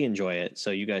enjoy it, so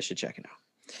you guys should check it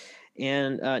out.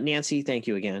 And Nancy, thank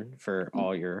you again for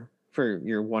all your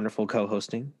wonderful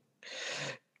co-hosting.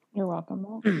 You're welcome.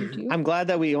 Matt. You too. I'm glad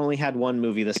that we only had one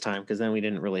movie this time because then we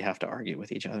didn't really have to argue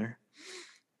with each other.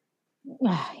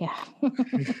 Yeah.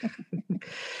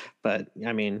 But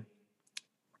I mean,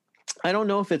 I don't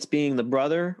know if it's being the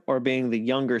brother or being the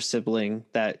younger sibling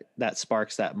that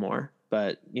sparks that more.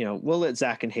 But we'll let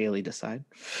Zach and Haley decide.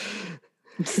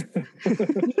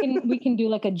 we can do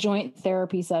like a joint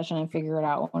therapy session and figure it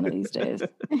out one of these days.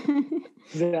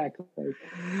 Exactly.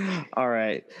 All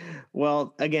right.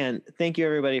 Well, again, thank you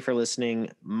everybody for listening.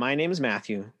 My name is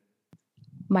Matthew.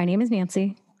 My name is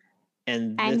Nancy.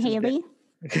 And I'm Haley.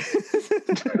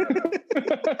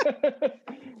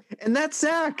 And that's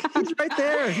Zach. He's right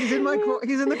there. He's in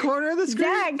the corner of the screen.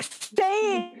 Zach,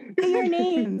 say your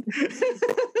name.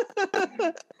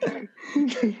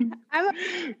 I'm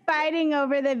fighting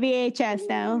over the VHS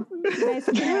now.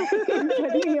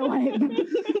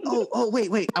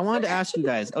 Wait. I wanted to ask you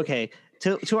guys. Okay,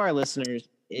 to our listeners,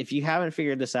 if you haven't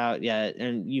figured this out yet,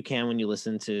 and you can when you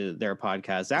listen to their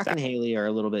podcast, Zach and Haley are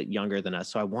a little bit younger than us.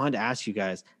 So I wanted to ask you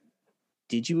guys,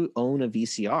 did you own a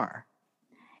VCR?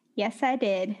 Yes, I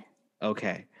did.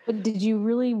 Okay. But did you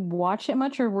really watch it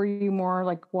much, or were you more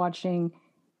like watching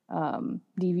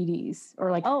DVDs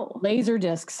or like laser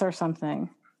discs or something?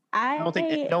 I don't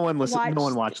think no one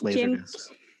watched laser discs.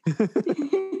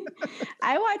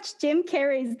 I watched Jim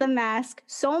Carrey's The Mask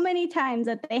so many times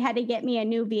that they had to get me a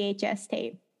new VHS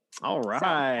tape. All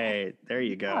right. There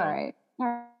you go. All right.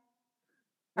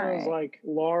 It was like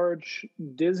large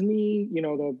Disney,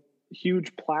 the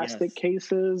huge plastic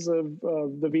cases of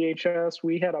the VHS.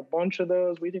 We had a bunch of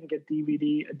those. We didn't get a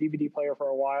DVD player for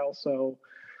a while, so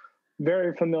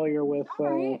very familiar with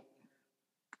the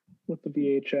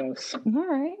VHS. All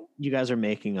right. You guys are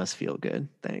making us feel good.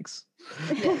 Thanks.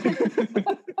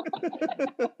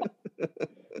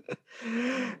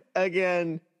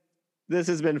 Again, this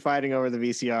has been Fighting Over the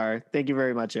VCR. Thank you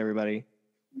very much, everybody.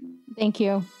 Thank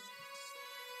you.